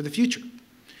for the future.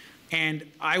 And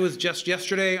I was just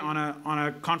yesterday on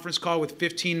a conference call with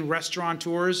 15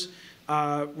 restaurateurs,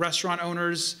 restaurant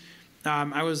owners.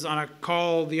 I was on a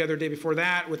call the other day before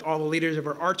that with all the leaders of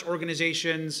our arts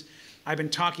organizations. I've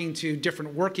been talking to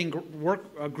different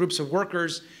groups of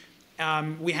workers.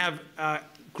 We have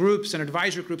groups and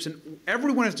advisory groups, and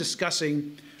everyone is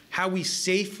discussing how we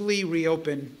safely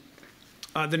reopen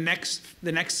the next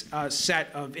set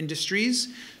of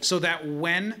industries, so that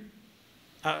when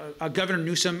Governor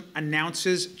Newsom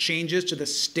announces changes to the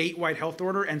statewide health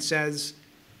order and says,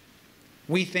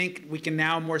 we think we can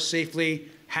now more safely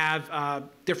have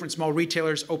different small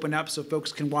retailers open up so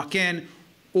folks can walk in,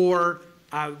 or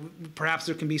perhaps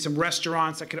there can be some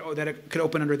restaurants that could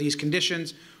open under these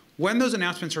conditions. When those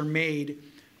announcements are made,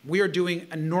 we are doing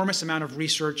an enormous amount of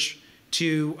research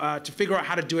to figure out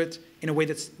how to do it in a way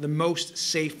that's the most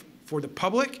safe for the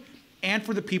public and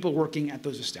for the people working at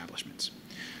those establishments.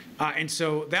 And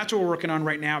so that's what we're working on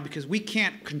right now, because we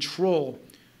can't control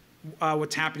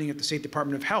what's happening at the State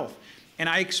Department of Health. And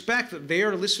I expect that they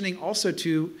are listening also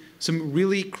to some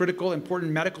really critical,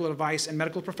 important medical advice and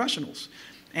medical professionals.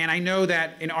 And I know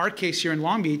that in our case here in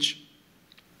Long Beach,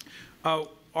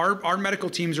 our medical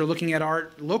teams are looking at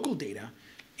our local data,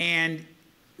 and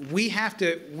we have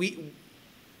to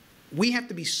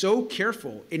be so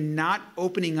careful in not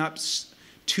opening up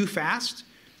too fast,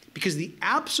 because the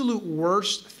absolute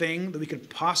worst thing that we could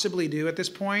possibly do at this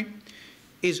point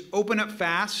is open up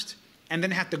fast and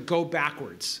then have to go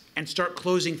backwards and start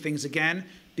closing things again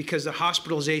because the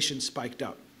hospitalization spiked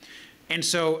up. And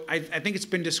so I think it's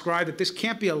been described that this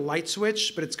can't be a light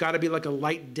switch, but it's got to be like a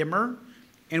light dimmer,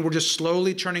 and we're just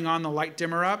slowly turning on the light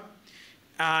dimmer up.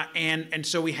 And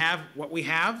so we have what we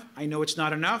have. I know it's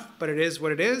not enough, but it is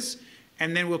what it is.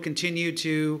 And then we'll continue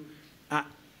to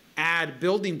add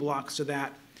building blocks to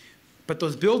that. But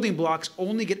those building blocks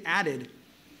only get added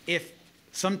if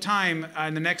sometime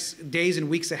in the next days and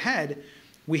weeks ahead,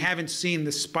 we haven't seen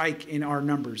the spike in our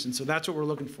numbers. And so that's what we're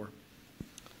looking for.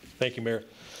 Thank you, Mayor.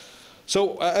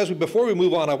 So before we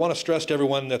move on, I want to stress to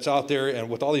everyone that's out there, and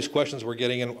with all these questions we're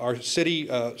getting, and our city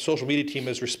social media team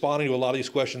is responding to a lot of these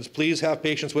questions. Please have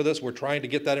patience with us. We're trying to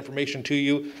get that information to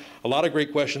you. A lot of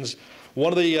great questions.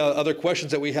 One of the other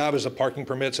questions that we have is the parking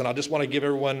permits, and I just want to give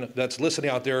everyone that's listening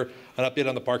out there an update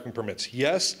on the parking permits.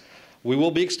 Yes, we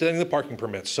will be extending the parking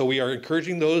permits. So we are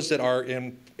encouraging those that are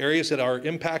in areas that are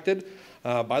impacted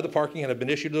by the parking and have been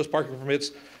issued those parking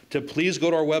permits to please go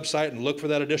to our website and look for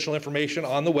that additional information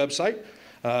on the website.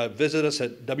 Visit us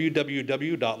at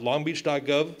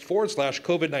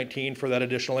www.longbeach.gov/COVID19 for that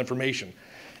additional information.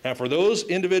 And for those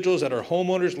individuals that are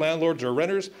homeowners, landlords, or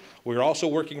renters, we're also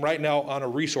working right now on a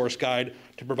resource guide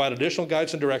to provide additional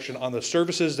guidance and direction on the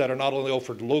services that are not only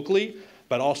offered locally,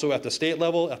 but also at the state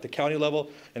level, at the county level,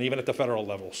 and even at the federal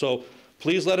level. So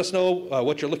please let us know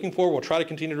what you're looking for. We'll try to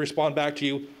continue to respond back to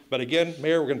you. But again,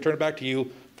 Mayor, we're going to turn it back to you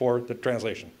for the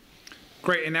translation.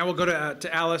 Great, and now we'll go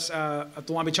to Alice at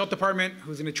the Long Beach Health Department,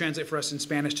 who's going to translate for us in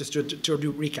Spanish just to do a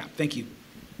recap. Thank you.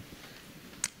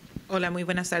 Hola, muy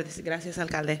buenas tardes. Gracias,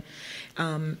 alcalde.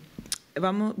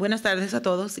 Buenas tardes a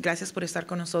todos. Gracias por estar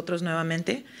con nosotros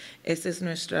nuevamente. Esta es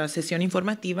nuestra sesión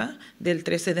informativa del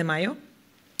 13 de mayo.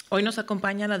 Hoy nos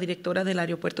acompaña la directora del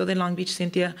aeropuerto de Long Beach,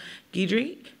 Cynthia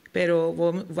Guidry, pero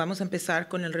vamos a empezar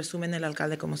con el resumen del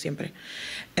alcalde, como siempre.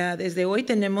 Desde hoy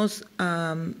tenemos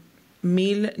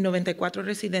 1,094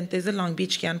 residentes de Long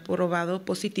Beach que han probado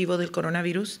positivo del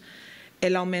coronavirus.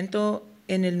 El aumento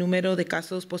en el número de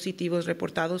casos positivos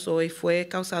reportados hoy fue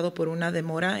causado por una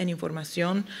demora en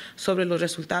información sobre los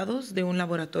resultados de un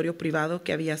laboratorio privado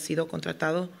que había sido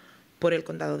contratado por el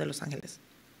condado de Los Ángeles.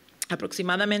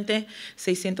 Aproximadamente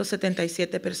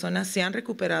 677 personas se han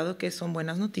recuperado, que son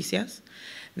buenas noticias.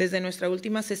 Desde nuestra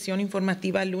última sesión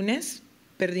informativa el lunes,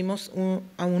 perdimos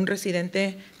a un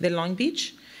residente de Long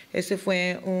Beach. Ese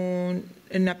fue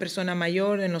una persona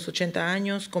mayor en los 80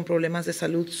 años con problemas de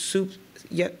salud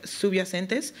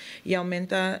subyacentes y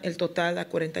aumenta el total a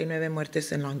 49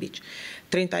 muertes en Long Beach.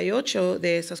 38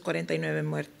 de esas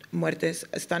 49 muertes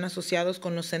están asociados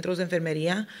con los centros de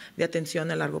enfermería de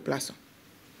atención a largo plazo.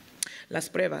 Las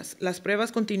pruebas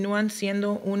continúan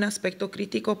siendo un aspecto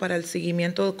crítico para el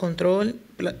seguimiento, control,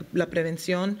 la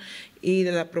prevención y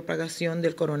de la propagación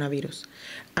del coronavirus.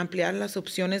 Ampliar las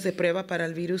opciones de prueba para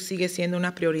el virus sigue siendo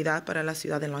una prioridad para la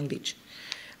ciudad de Long Beach.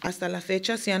 Hasta la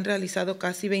fecha se han realizado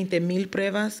casi 20,000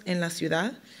 pruebas en la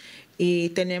ciudad y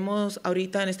tenemos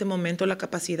ahorita en este momento la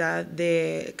capacidad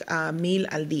de 1,000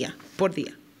 por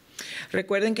día.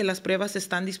 Recuerden que las pruebas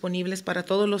están disponibles para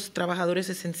todos los trabajadores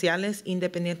esenciales,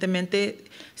 independientemente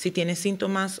si tienen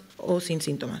síntomas o sin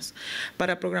síntomas.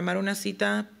 Para programar una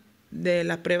cita de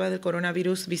la prueba del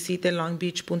coronavirus, visite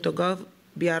longbeach.gov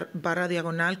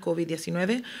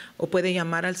 /COVID-19 o puede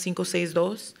llamar al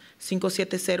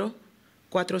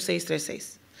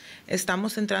 562-570-4636.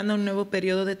 Estamos entrando a un nuevo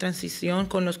periodo de transición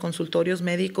con los consultorios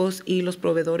médicos y los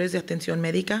proveedores de atención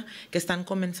médica que están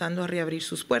comenzando a reabrir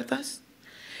sus puertas.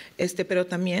 Pero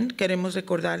también queremos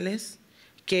recordarles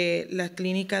que la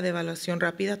clínica de evaluación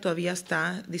rápida todavía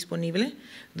está disponible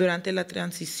durante la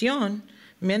transición,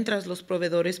 mientras los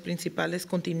proveedores principales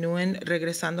continúen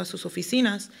regresando a sus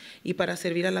oficinas y para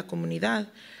servir a la comunidad.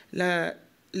 La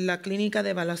clínica de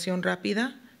evaluación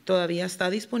rápida todavía está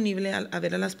disponible a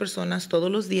ver a las personas todos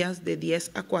los días de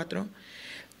 10 a 4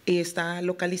 y está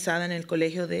localizada en el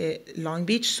colegio de Long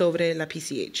Beach sobre la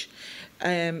PCH.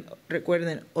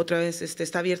 Recuerden, otra vez,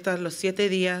 está abierta los 7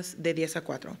 días de 10 a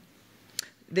 4.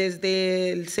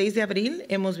 Desde el 6 de abril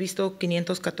hemos visto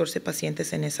 514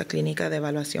 pacientes en esa clínica de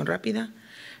evaluación rápida.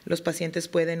 Los pacientes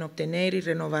pueden obtener y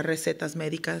renovar recetas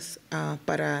médicas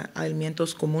para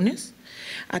alimentos comunes.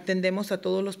 Atendemos a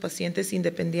todos los pacientes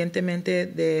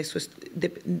independientemente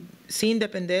sin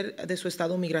depender de su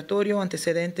estado migratorio,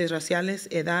 antecedentes raciales,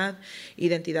 edad,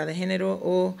 identidad de género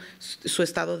o su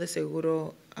estado de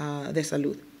seguro de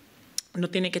salud. No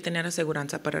tiene que tener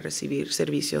aseguranza para recibir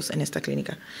servicios en esta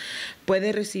clínica.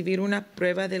 Puede recibir una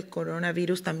prueba del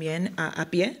coronavirus también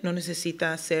a pie, no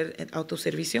necesita hacer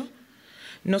autoservicio.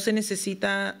 No se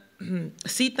necesita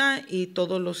cita y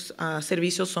todos los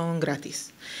servicios son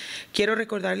gratis. Quiero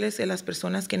recordarles que las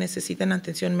personas que necesitan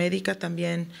atención médica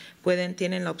también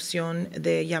tienen la opción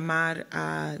de llamar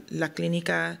a la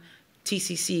clínica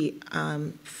TCC,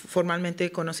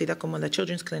 formalmente conocida como la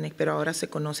Children's Clinic, pero ahora se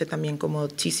conoce también como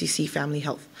TCC Family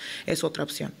Health. Es otra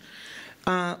opción.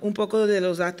 Un poco de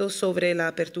los datos sobre la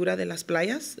apertura de las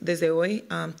playas. Desde hoy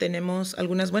tenemos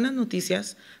algunas buenas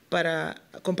noticias para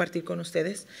compartir con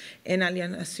ustedes. En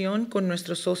alineación con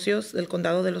nuestros socios del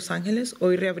Condado de Los Ángeles,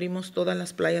 hoy reabrimos todas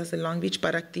las playas de Long Beach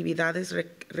para actividades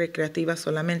recreativas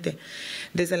solamente.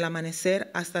 Desde el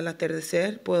amanecer hasta el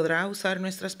atardecer podrá usar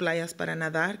nuestras playas para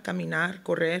nadar, caminar,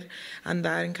 correr,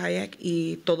 andar en kayak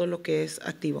y todo lo que es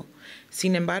activo.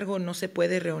 Sin embargo, no se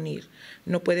puede reunir,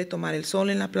 no puede tomar el sol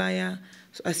en la playa,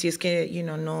 así es que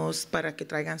no es para que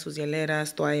traigan sus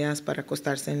hieleras, toallas para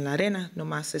acostarse en la arena,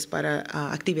 nomás es para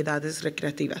actividades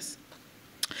recreativas.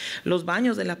 Los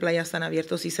baños de la playa están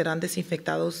abiertos y serán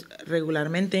desinfectados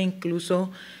regularmente,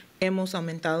 incluso hemos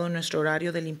aumentado nuestro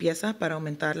horario de limpieza para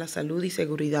aumentar la salud y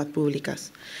seguridad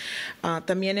públicas.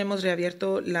 También hemos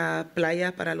reabierto la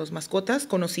playa para los mascotas,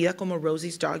 conocida como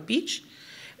Rosie's Dog Beach,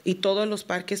 y todos los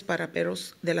parques para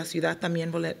perros de la ciudad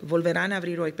también volverán a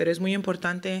abrir hoy, pero es muy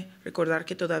importante recordar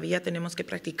que todavía tenemos que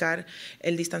practicar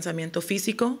el distanciamiento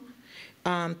físico.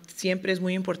 Siempre es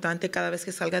muy importante cada vez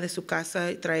que salga de su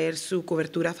casa traer su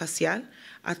cobertura facial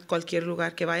a cualquier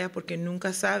lugar que vaya, porque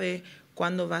nunca sabe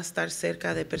cuándo va a estar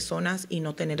cerca de personas y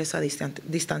no tener esa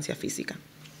distancia física.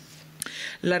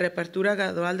 La reapertura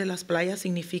gradual de las playas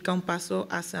significa un paso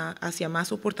hacia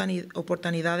más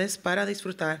oportunidades para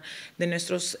disfrutar de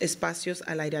nuestros espacios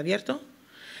al aire abierto.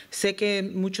 Sé que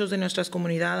muchos de nuestras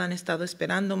comunidades han estado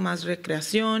esperando más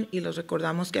recreación y los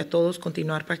recordamos que a todos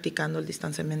continuar practicando el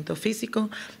distanciamiento físico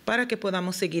para que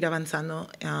podamos seguir avanzando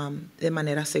de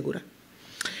manera segura.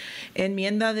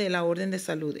 Enmienda de la Orden de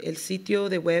Salud. El sitio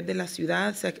de web de la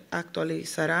ciudad se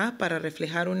actualizará para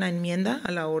reflejar una enmienda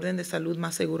a la Orden de Salud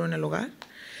más seguro en el hogar.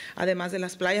 Además de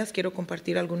las playas, quiero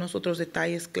compartir algunos otros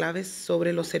detalles claves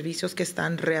sobre los servicios que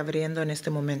están reabriendo en este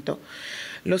momento.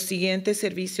 Los siguientes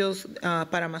servicios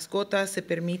para mascotas se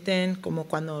permiten, como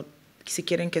cuando si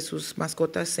quieren que sus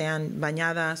mascotas sean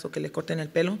bañadas o que le corten el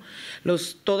pelo.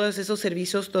 Todos esos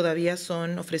servicios todavía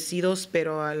son ofrecidos,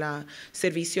 pero a la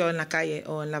servicio en la calle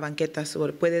o en la banqueta.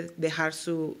 Puede dejar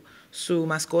su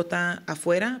mascota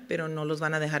afuera, pero no los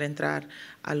van a dejar entrar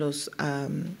a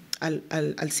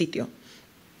al sitio,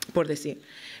 por decir.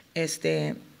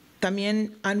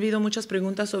 También han habido muchas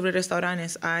preguntas sobre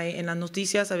restaurantes. En las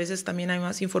noticias a veces también hay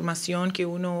más información que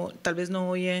uno tal vez no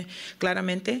oye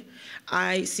claramente.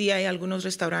 Sí hay algunos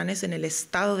restaurantes en el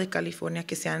estado de California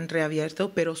que se han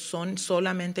reabierto, pero son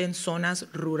solamente en zonas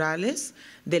rurales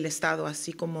del estado,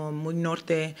 así como muy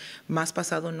norte, más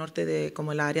pasado norte de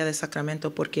como el área de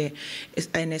Sacramento, porque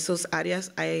en esas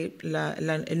áreas hay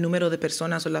el número de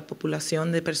personas o la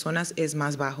población de personas es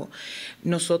más bajo.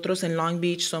 Nosotros en Long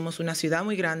Beach somos una ciudad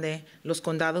muy grande, los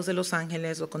condados de Los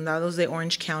Ángeles, los condados de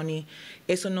Orange County,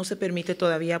 eso no se permite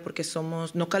todavía porque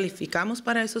no calificamos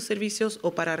para esos servicios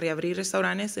o para reabrir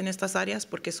restaurantes en estas áreas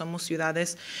porque somos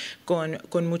ciudades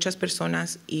con muchas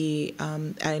personas y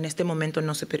en este momento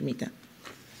no se permite.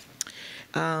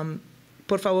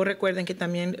 Por favor, recuerden que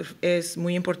también es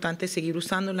muy importante seguir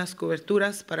usando las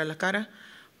coberturas para la cara.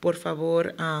 Por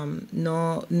favor,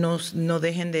 no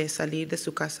dejen de salir de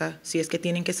su casa. Si es que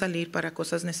tienen que salir para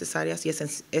cosas necesarias y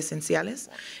esenciales,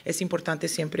 es importante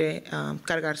siempre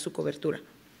cargar su cobertura.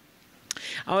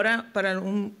 Ahora, para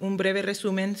un breve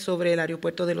resumen sobre el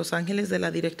aeropuerto de Los Ángeles de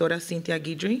la directora Cynthia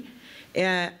Guidry.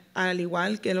 Al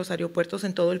igual que los aeropuertos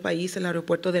en todo el país, el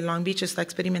aeropuerto de Long Beach está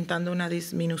experimentando una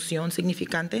disminución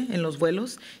significante en los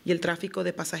vuelos y el tráfico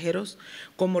de pasajeros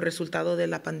como resultado de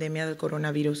la pandemia del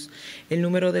coronavirus. El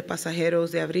número de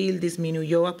pasajeros de abril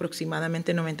disminuyó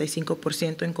aproximadamente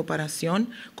 95% en comparación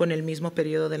con el mismo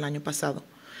periodo del año pasado.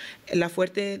 La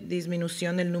fuerte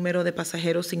disminución del número de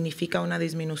pasajeros significa una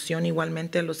disminución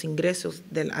igualmente en los ingresos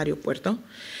del aeropuerto.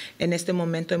 En este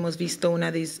momento hemos visto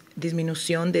una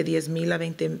disminución de 10,000 a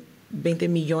 20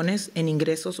 millones en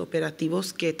ingresos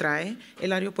operativos que trae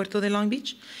el aeropuerto de Long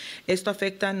Beach. Esto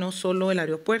afecta no solo el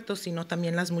aeropuerto, sino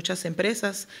también las muchas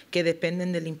empresas que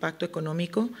dependen del impacto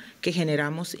económico que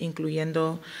generamos,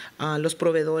 incluyendo los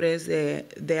proveedores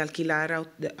de alquilar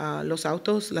los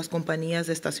autos, las compañías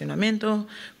de estacionamiento,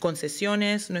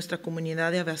 concesiones, nuestra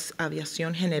comunidad de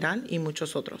aviación general y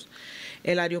muchos otros.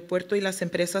 El aeropuerto y las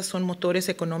empresas son motores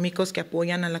económicos que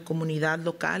apoyan a la comunidad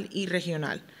local y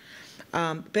regional.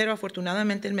 Pero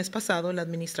afortunadamente el mes pasado la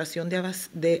Administración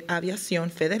de Aviación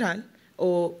Federal,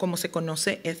 o como se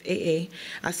conoce FAA,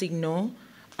 asignó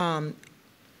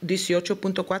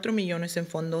 18.4 millones en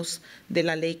fondos de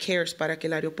la ley CARES para que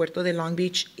el aeropuerto de Long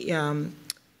Beach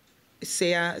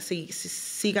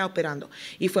siga operando.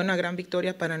 Y fue una gran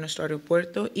victoria para nuestro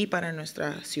aeropuerto y para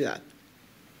nuestra ciudad.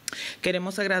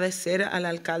 Queremos agradecer al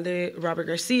alcalde Robert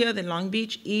García de Long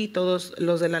Beach y todos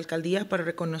los de la alcaldía para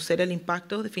reconocer el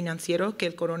impacto financiero que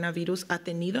el coronavirus ha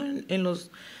tenido en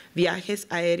los viajes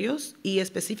aéreos y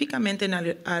específicamente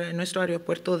en nuestro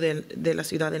aeropuerto de la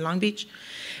ciudad de Long Beach.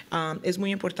 Es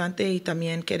muy importante y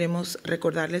también queremos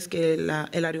recordarles que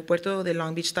el aeropuerto de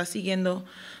Long Beach está siguiendo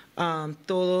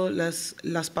todas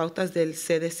las pautas del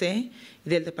CDC y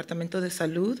del Departamento de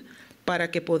Salud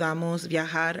para que podamos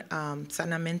viajar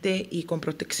sanamente y con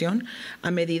protección.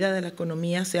 A medida de la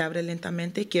economía se abre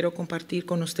lentamente, quiero compartir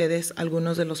con ustedes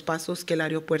algunos de los pasos que el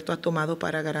aeropuerto ha tomado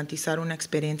para garantizar una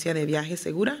experiencia de viaje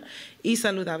segura y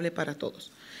saludable para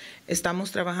todos.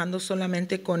 Estamos trabajando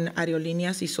solamente con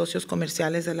aerolíneas y socios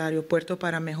comerciales del aeropuerto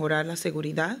para mejorar la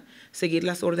seguridad, seguir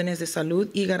las órdenes de salud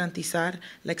y garantizar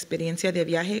la experiencia de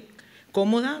viaje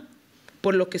cómoda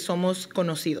por lo que somos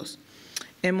conocidos.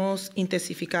 Hemos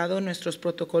intensificado nuestros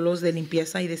protocolos de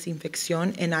limpieza y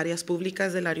desinfección en áreas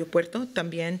públicas del aeropuerto.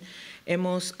 También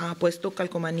hemos puesto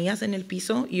calcomanías en el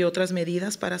piso y otras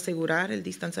medidas para asegurar el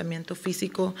distanciamiento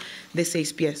físico de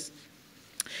 6 pies.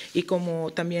 Y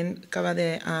como también acaba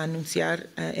de anunciar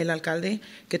el alcalde,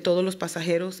 que todos los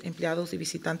pasajeros, empleados y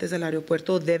visitantes del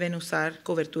aeropuerto deben usar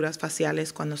coberturas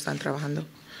faciales cuando están trabajando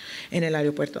en el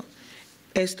aeropuerto.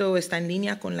 Esto está en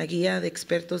línea con la guía de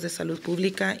expertos de salud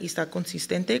pública y está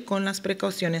consistente con las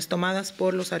precauciones tomadas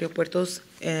por los aeropuertos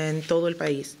en todo el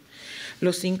país.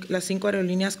 Las 5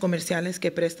 aerolíneas comerciales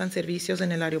que prestan servicios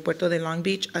en el aeropuerto de Long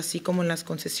Beach, así como las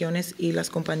concesiones y las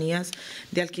compañías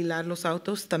de alquilar los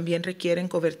autos, también requieren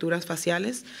coberturas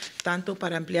faciales, tanto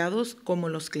para empleados como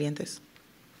los clientes.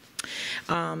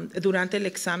 Durante el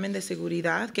examen de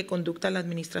seguridad que conducta la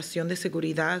Administración de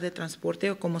Seguridad de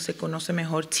Transporte, o como se conoce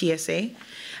mejor,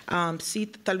 TSA, sí,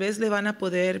 tal vez le van a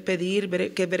poder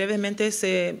pedir que brevemente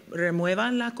se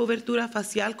remueva la cobertura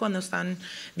facial cuando están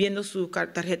viendo su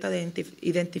tarjeta de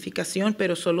identificación,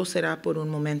 pero solo será por un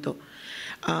momento.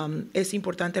 Es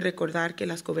importante recordar que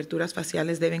las coberturas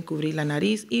faciales deben cubrir la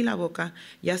nariz y la boca,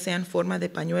 ya sea en forma de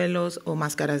pañuelos o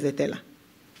máscaras de tela.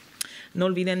 No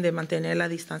olviden de mantener la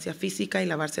distancia física y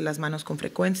lavarse las manos con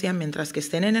frecuencia mientras que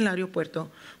estén en el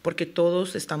aeropuerto, porque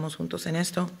todos estamos juntos en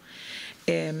esto.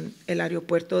 El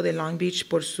aeropuerto de Long Beach,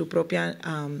 por su propia,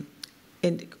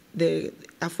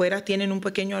 afuera tienen un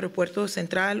pequeño aeropuerto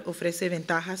central, ofrece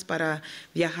ventajas para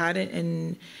viajar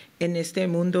en este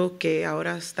mundo que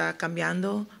ahora está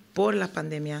cambiando por la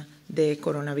pandemia de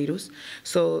coronavirus.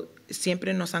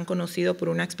 Siempre nos han conocido por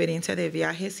una experiencia de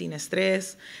viaje sin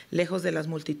estrés, lejos de las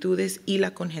multitudes y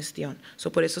la congestión.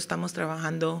 Por eso estamos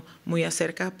trabajando muy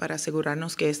acerca para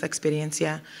asegurarnos que esta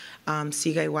experiencia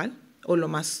siga igual o lo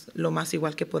más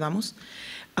igual que podamos.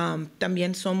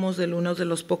 También somos uno de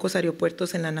los pocos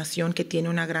aeropuertos en la nación que tiene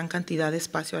una gran cantidad de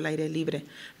espacio al aire libre.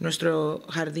 Nuestro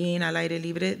jardín al aire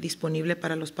libre disponible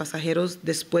para los pasajeros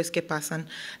después que pasan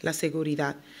la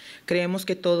seguridad. Creemos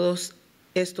que todos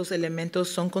estos elementos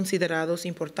son considerados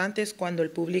importantes cuando el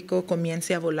público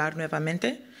comience a volar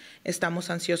nuevamente. Estamos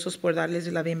ansiosos por darles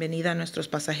la bienvenida a nuestros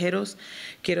pasajeros.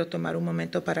 Quiero tomar un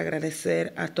momento para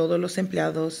agradecer a todos los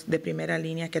empleados de primera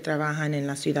línea que trabajan en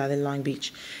la ciudad de Long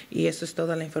Beach. Y eso es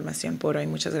toda la información por hoy.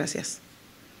 Muchas gracias.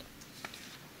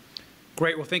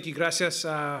 Great. Well, thank you. Gracias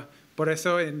por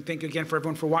eso. And thank you again for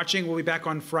everyone for watching. We'll be back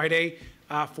on Friday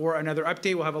for another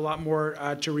update. We'll have a lot more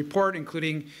to report,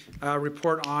 including a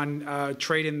report on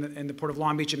trade in the Port of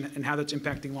Long Beach and how that's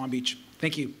impacting Long Beach.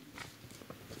 Thank you.